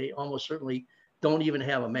 they almost certainly don't even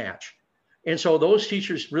have a match. And so those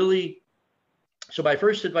teachers really, so my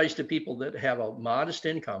first advice to people that have a modest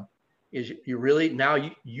income is you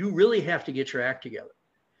really have to get your act together,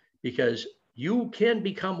 because you can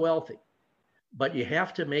become wealthy, but you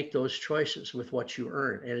have to make those choices with what you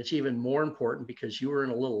earn. And it's even more important because you earn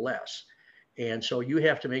a little less. And so you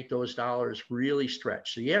have to make those dollars really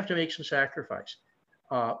stretch. So you have to make some sacrifice.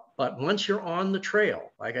 But once you're on the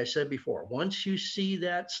trail, like I said before, once you see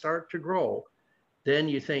that start to grow, then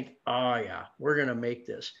you think, oh yeah, we're going to make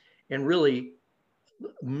this. And really,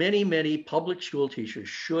 many, many public school teachers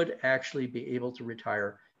should actually be able to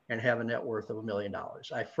retire and have a net worth of $1 million.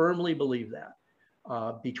 I firmly believe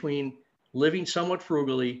that. Between living somewhat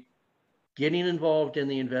frugally, getting involved in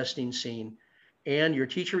the investing scene, and your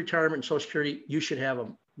teacher retirement and Social Security, you should have a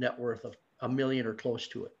net worth of $1 million or close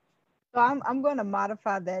to it. So I'm going to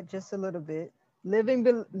modify that just a little bit. Living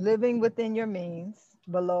within your means,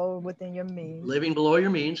 within your means. Living below your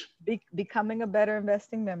means. Becoming a better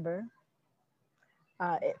investing member.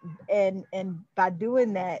 And by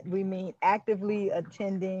doing that, we mean actively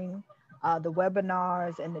attending the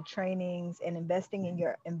webinars and the trainings and investing in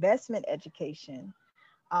your investment education,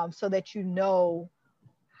 so that you know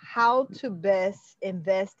how to best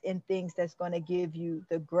invest in things that's going to give you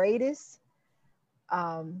the greatest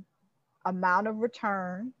amount of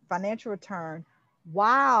return, financial return,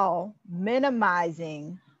 while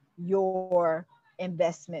minimizing your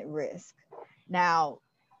investment risk. Now,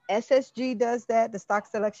 SSG does that, the stock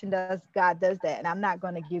selection guide does that. And I'm not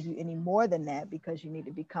going to give you any more than that, because you need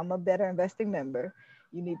to become a better investing member.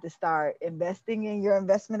 You need to start investing in your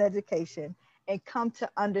investment education and come to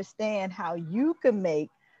understand how you can make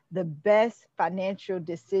the best financial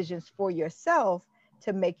decisions for yourself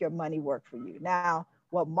to make your money work for you. Now,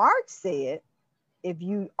 what Mark said, if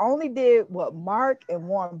you only did what Mark and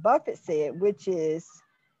Warren Buffett said, which is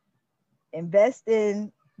invest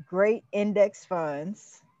in great index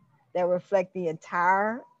funds that reflect the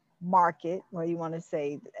entire market, or you want to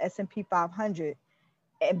say the S&P 500,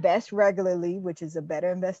 invest regularly, which is a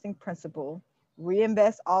better investing principle,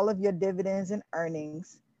 reinvest all of your dividends and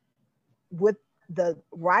earnings with the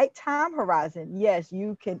right time horizon. Yes,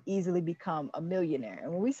 you can easily become a millionaire.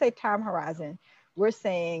 And when we say time horizon, we're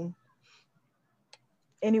saying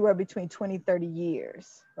anywhere between 20, 30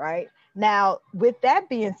 years, right? Now, with that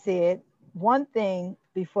being said, one thing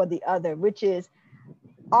before the other, which is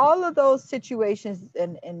all of those situations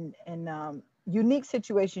and unique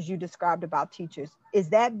situations you described about teachers, is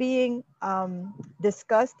that being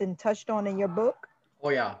discussed and touched on in your book? Oh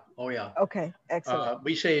yeah. Okay, excellent.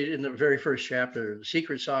 We say in the very first chapter, the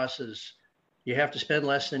secret sauce is you have to spend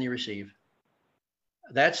less than you receive.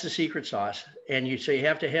 That's the secret sauce. And you say you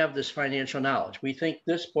have to have this financial knowledge. We think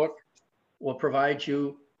this book will provide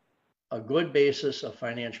you a good basis of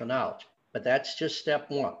financial knowledge, but that's just step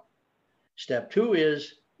one. Step two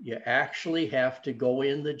is you actually have to go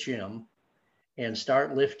in the gym and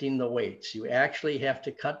start lifting the weights. You actually have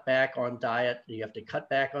to cut back on diet. You have to cut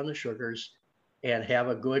back on the sugars and have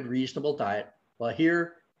a good, reasonable diet. Well,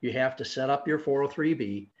 here you have to set up your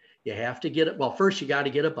 403B. You have to get it. Well, first you got to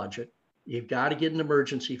get a budget. You've got to get an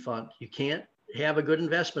emergency fund. You can't have a good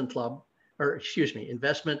investment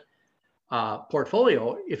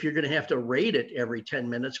portfolio if you're going to have to rate it every 10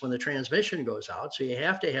 minutes when the transmission goes out. So you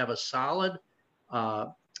have to have a solid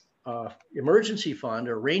emergency fund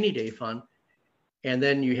or rainy day fund, and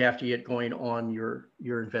then you have to get going on your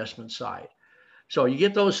investment side. So you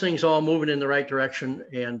get those things all moving in the right direction.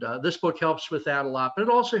 And this book helps with that a lot, but it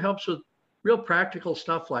also helps with real practical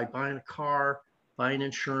stuff like buying a car, buying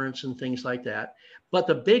insurance and things like that. But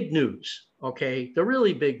the big news, okay, the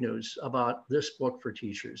really big news about this book for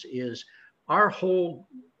teachers is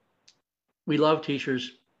we love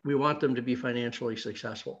teachers. We want them to be financially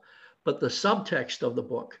successful. But the subtext of the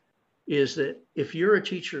book is that if you're a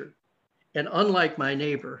teacher, and unlike my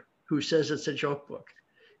neighbor who says it's a joke book,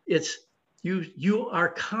 it's you are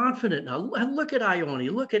confident now. Look at Ione,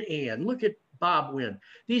 look at Ann, look at Bob Wynn.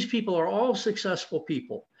 These people are all successful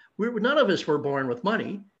people. None of us were born with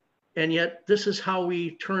money, and yet this is how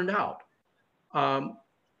we turned out.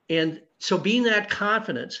 And so being that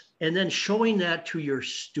confidence and then showing that to your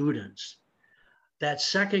students, that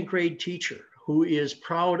second grade teacher who is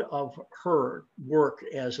proud of her work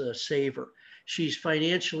as a saver. She's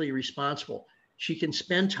financially responsible. She can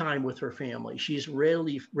spend time with her family. She's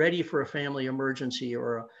ready for a family emergency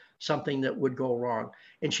or something that would go wrong.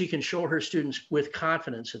 And she can show her students with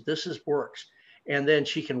confidence that works. And then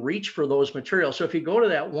she can reach for those materials. So if you go to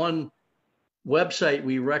that one website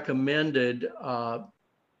we recommended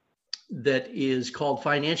that is called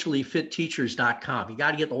financiallyfitteachers.com, you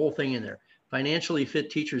got to get the whole thing in there,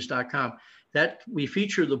 financiallyfitteachers.com. That we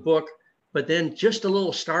feature the book, but then just a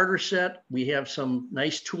little starter set. We have some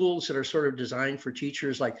nice tools that are sort of designed for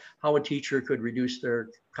teachers, like how a teacher could reduce their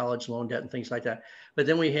college loan debt and things like that. But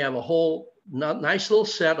then we have a whole nice little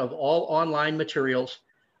set of all online materials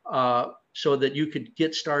so that you could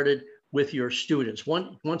get started with your students.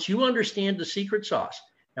 Once you understand the secret sauce,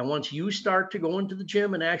 and once you start to go into the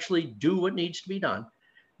gym and actually do what needs to be done,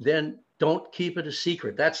 then don't keep it a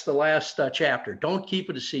secret. That's the last chapter. Don't keep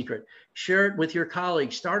it a secret. Share it with your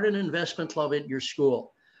colleagues. Start an investment club at your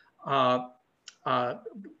school. The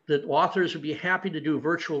authors would be happy to do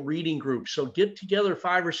virtual reading groups. So get together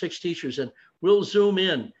 5 or 6 teachers and we'll Zoom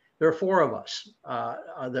in. There are 4 of us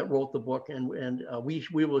that wrote the book, and we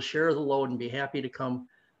will share the load and be happy to come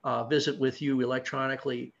visit with you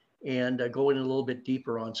electronically and go in a little bit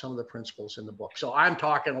deeper on some of the principles in the book. So I'm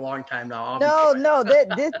talking a long time now. No,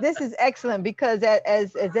 this is excellent, because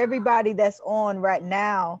as everybody that's on right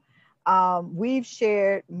now, we've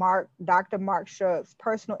shared Dr. Mark Shug's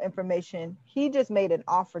personal information. He just made an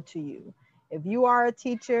offer to you. If you are a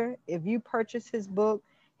teacher, if you purchase his book,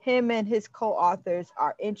 him and his co-authors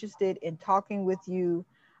are interested in talking with you,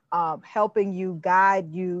 helping you,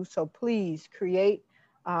 guide you. So please create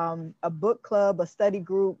a book club, a study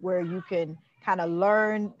group where you can kind of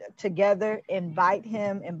learn together, invite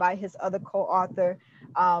his other co-author,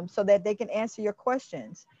 so that they can answer your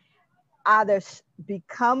questions. Either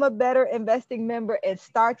become a better investing member and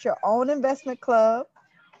start your own investment club,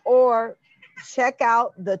 or check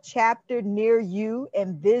out the chapter near you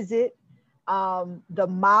and visit the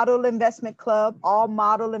Model Investment Club. All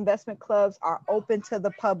Model Investment Clubs are open to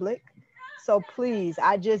the public. So please,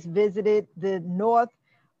 I just visited the North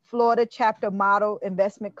Florida Chapter Model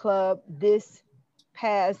Investment Club this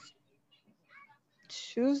past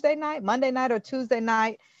Monday night or Tuesday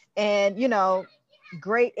night. And,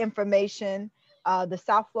 great information. The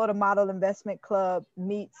South Florida Model Investment Club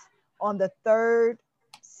meets on the 3rd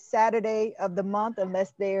Saturday of the month,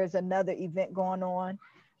 unless there's another event going on.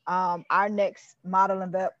 Our next Model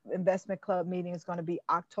Investment Club meeting is going to be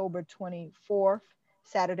October 24th.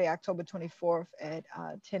 Saturday, October 24th at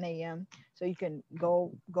 10 a.m. So you can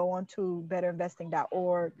go on to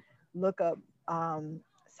betterinvesting.org, look up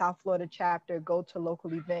South Florida chapter, go to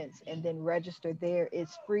local events, and then register there.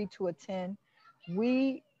 It's free to attend.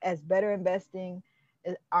 We, as Better Investing,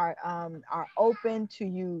 are open to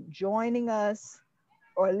you joining us,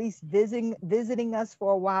 or at least visiting us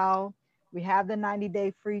for a while. We have the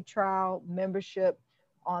 90-day free trial membership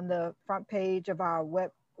on the front page of our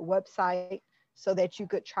website, so that you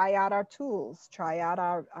could try out our tools, try out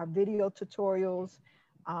our video tutorials.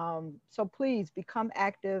 So please become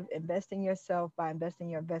active, invest in yourself by investing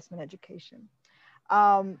in your investment education.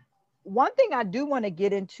 One thing I do want to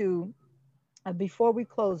get into before we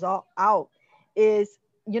close out is,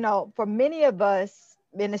 for many of us,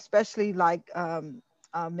 and especially like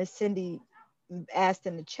Miss Cindy asked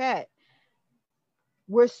in the chat,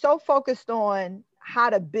 we're so focused on how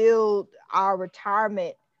to build our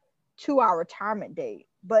retirement to our retirement date.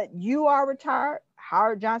 But you are retired,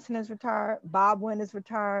 Howard Johnson is retired, Bob Wynn is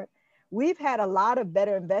retired. We've had a lot of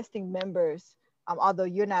Better Investing members, although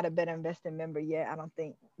you're not a Better Investing member yet, I don't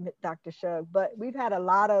think, Dr. Shug, but we've had a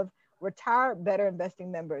lot of retired Better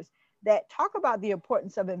Investing members that talk about the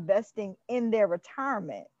importance of investing in their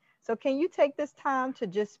retirement. So can you take this time to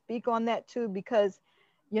just speak on that too? Because,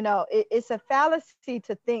 it's a fallacy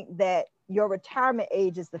to think that, your retirement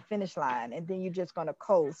age is the finish line, and then you're just going to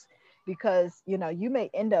coast, because, you know, you may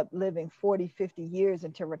end up living 40, 50 years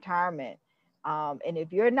into retirement. And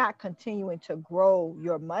if you're not continuing to grow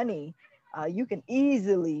your money, you can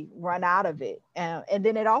easily run out of it. And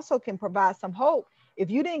then it also can provide some hope. If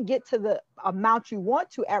you didn't get to the amount you want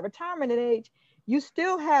to at retirement age, you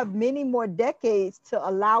still have many more decades to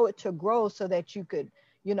allow it to grow, so that you could,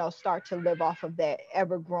 you know, start to live off of that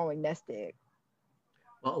ever growing nest egg.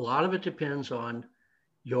 Well, a lot of it depends on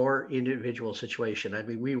your individual situation. I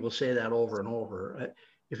mean, we will say that over and over.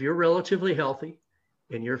 If you're relatively healthy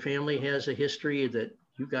and your family has a history that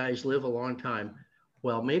you guys live a long time,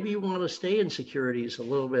 well, maybe you want to stay in securities a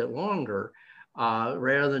little bit longer,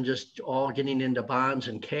 rather than just all getting into bonds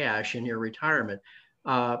and cash in your retirement.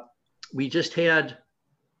 We just had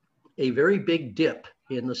a very big dip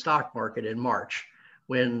in the stock market in March,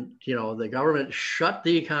 when, you know, the government shut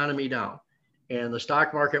the economy down and the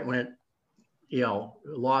stock market went, you know,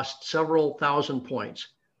 lost several thousand points.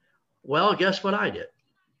 Well, guess what I did?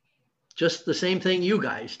 Just the same thing you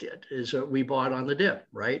guys did, is that we bought on the dip,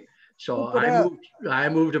 right? So I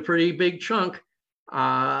moved a pretty big chunk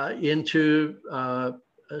into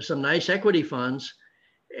some nice equity funds,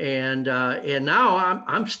 and now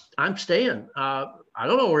I'm staying. I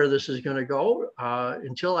don't know where this is going to go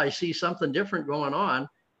until I see something different going on.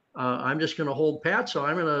 I'm just going to hold pat. So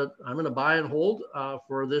I'm going to buy and hold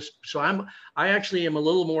for this. So I actually am a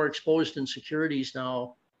little more exposed in securities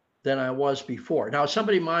now than I was before. Now,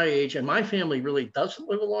 somebody my age, and my family really doesn't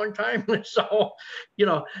live a long time. So, you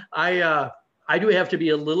know, I do have to be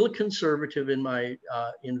a little conservative in my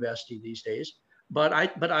investing these days. But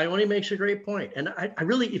Ione makes a great point. And I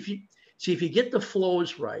really, if you get the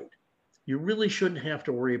flows right, you really shouldn't have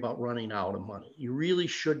to worry about running out of money. You really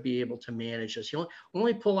should be able to manage this. You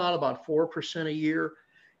only pull out about 4% a year.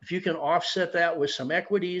 If you can offset that with some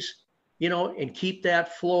equities, you know, and keep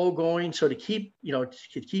that flow going, so to keep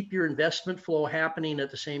your investment flow happening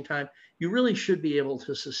at the same time, you really should be able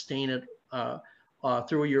to sustain it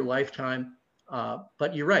through your lifetime.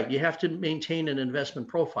 But you're right, you have to maintain an investment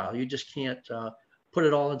profile. You just can't put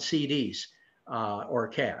it all in CDs or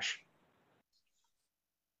cash.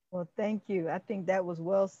 Well, thank you. I think that was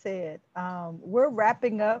well said. We're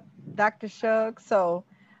wrapping up, Dr. Shug. So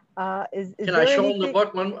is Can there I show anything? them the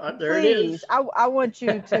book one? There Please, it is. I want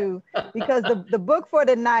you to, because the book for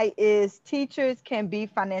tonight is Teachers Can Be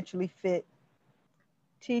Financially Fit.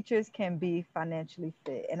 Teachers Can Be Financially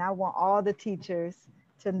Fit. And I want all the teachers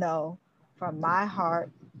to know, from my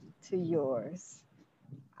heart to yours,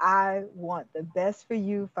 I want the best for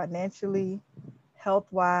you financially,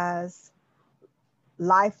 health-wise,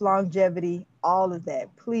 life longevity, all of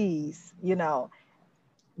that. Please, you know,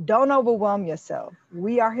 don't overwhelm yourself.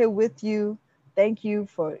 We are here with you. Thank you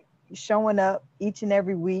for showing up each and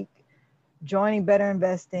every week, joining Better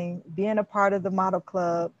Investing, being a part of the Model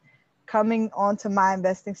Club, coming onto My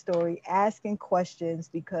Investing Story, asking questions,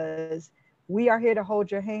 because we are here to hold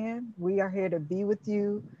your hand. We are here to be with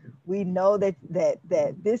you. We know that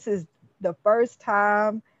this is the first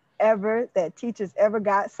time ever that teachers ever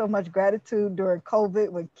got so much gratitude during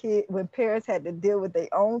COVID, when parents had to deal with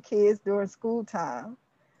their own kids during school time.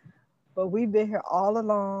 But we've been here all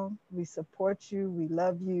along. We support you. We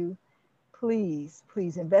love you. Please,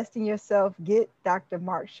 please invest in yourself. Get Dr.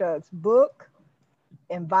 Mark Shug's book.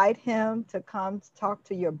 Invite him to come to talk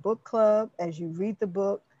to your book club as you read the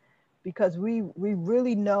book, because we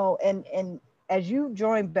really know, and as you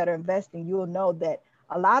join Better Investing, you'll know that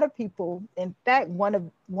a lot of people, in fact, one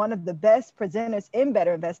of the best presenters in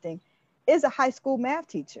Better Investing is a high school math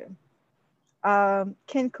teacher, Ken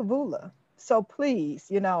Kavula. So please,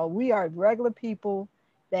 you know, we are regular people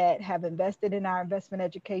that have invested in our investment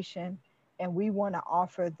education, and we want to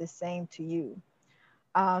offer the same to you.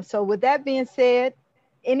 So with that being said,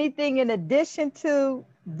 anything in addition to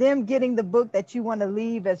them getting the book that you want to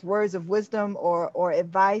leave as words of wisdom or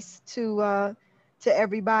advice to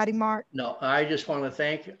everybody, Mark? No, I just want to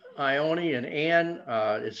thank Ione and Ann.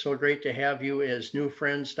 It's so great to have you as new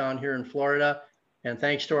friends down here in Florida. And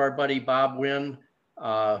thanks to our buddy Bob Wynn,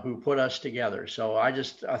 who put us together. So I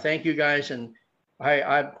just thank you guys. And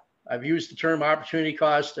I've used the term opportunity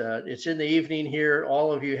cost. It's in the evening here.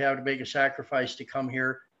 All of you have to make a sacrifice to come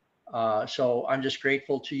here. So I'm just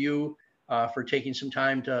grateful to you for taking some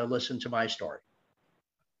time to listen to my story.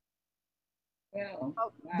 Well,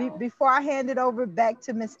 wow. Before I hand it over back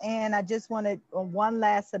to Miss Ann, I just wanted one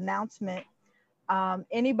last announcement.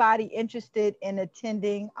 Anybody interested in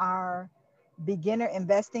attending our beginner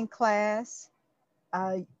investing class,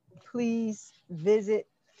 please visit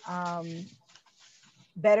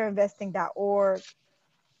betterinvesting.org.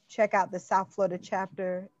 Check out the South Florida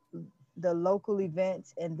chapter. the local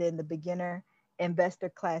events, and then the beginner investor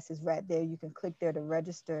class is right there. You can click there to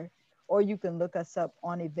register, or you can look us up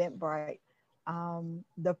on Eventbrite.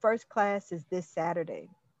 The first class is this Saturday.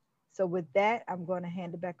 So with that, I'm going to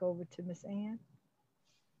hand it back over to Miss Ann.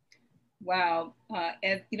 Wow.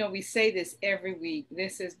 And you know, we say this every week.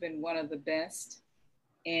 This has been one of the best.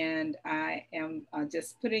 And I am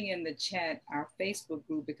just putting in the chat our Facebook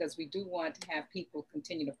group, because we do want to have people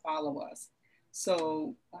continue to follow us.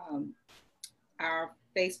 So our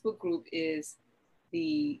Facebook group is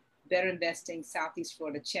the Better Investing Southeast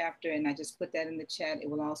Florida chapter. And I just put that in the chat. It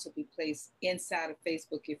will also be placed inside of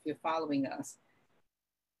Facebook if you're following us.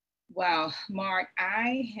 Wow, Mark,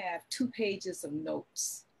 I have 2 pages of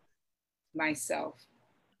notes myself.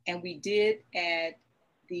 And we did add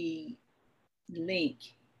the link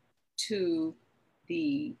to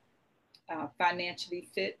the Financially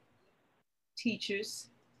Fit Teachers.com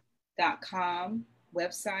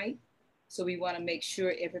website. So we want to make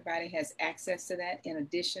sure everybody has access to that, in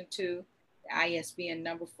addition to the ISBN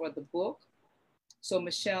number for the book. So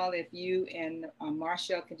Michelle, if you and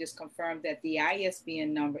Marshall can just confirm that the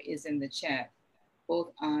ISBN number is in the chat,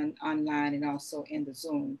 both online and also in the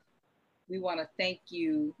Zoom. We want to thank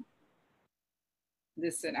you.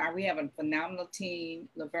 Listen, we have a phenomenal team.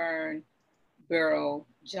 Laverne, Beryl,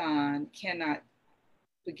 John, cannot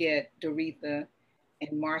forget Doretha,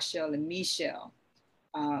 and Marshall and Michelle.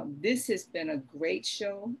 This has been a great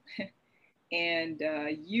show. And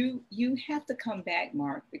you have to come back,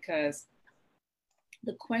 Mark, because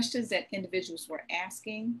the questions that individuals were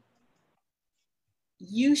asking,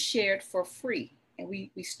 you shared for free. And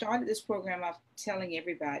we started this program off telling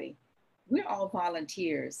everybody, we're all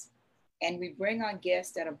volunteers, and we bring on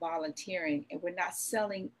guests that are volunteering, and we're not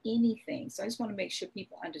selling anything. So I just want to make sure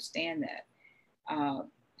people understand that.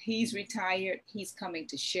 He's retired. He's coming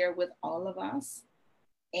to share with all of us.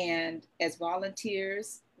 And as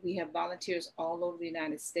volunteers, we have volunteers all over the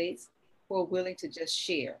United States who are willing to just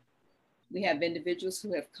share. We have individuals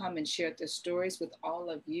who have come and shared their stories with all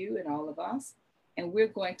of you and all of us, and we're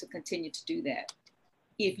going to continue to do that.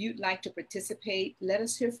 If you'd like to participate, let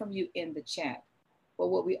us hear from you in the chat. But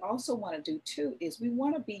what we also want to do too is we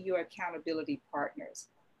want to be your accountability partners.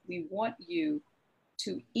 We want you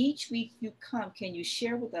to, each week you come, can you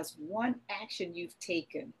share with us one action you've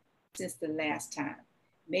taken since the last time?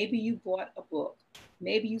 Maybe you bought a book.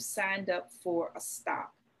 Maybe you signed up for a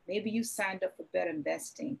stock. Maybe you signed up for Better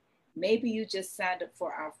Investing. Maybe you just signed up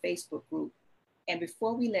for our Facebook group. And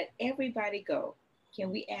before we let everybody go,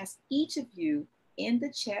 can we ask each of you in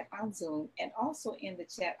the chat on Zoom and also in the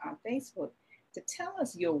chat on Facebook to tell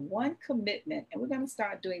us your one commitment? And we're going to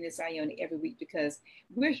start doing this, Ione, every week, because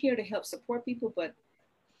we're here to help support people. But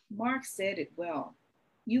Mark said it well.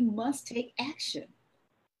 You must take action.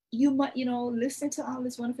 You must, listen to all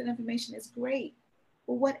this wonderful information is great.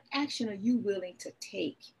 But what action are you willing to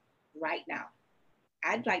take right now?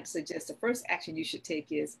 I'd like to suggest the first action you should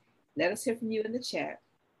take is let us hear from you in the chat,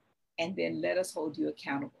 and then let us hold you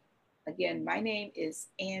accountable. Again, my name is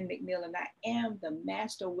Ann McNeil, and I am the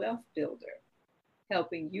Master Wealth Builder,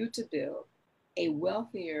 helping you to build a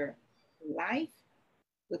wealthier life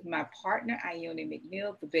with my partner, Ione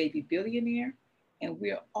McNeil, the baby billionaire. And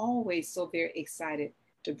we're always so very excited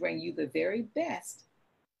to bring you the very best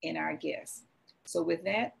in our guests. So with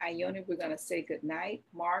that, Ione, we're going to say good night.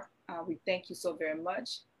 Mark, we thank you so very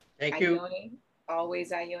much. Thank you. Ione,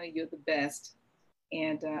 always, Ione, you're the best.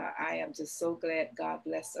 And I am just so glad God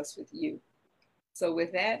blessed us with you. So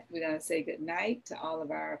with that, we're going to say good night to all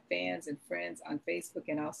of our fans and friends on Facebook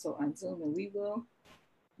and also on Zoom. And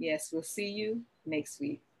we'll see you next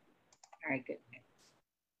week. All right, good night.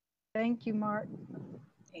 Thank you, Mark.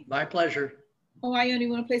 Thank you. My pleasure. Oh, Ione,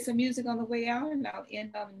 want to play some music on the way out, and I'll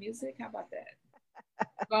end on the music? How about that?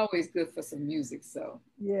 It's always good for some music, so.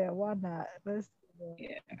 Yeah, why not? Let's do that.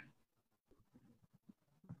 Yeah.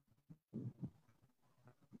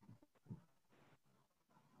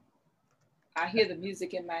 I hear the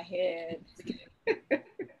music in my head.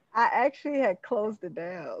 I actually had closed it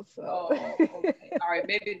down. So. Oh, okay. All right,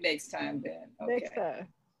 maybe next time then. Okay. Next time.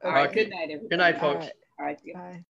 All right, Okay. good night, everybody. Good night, folks. All right. All right. Bye.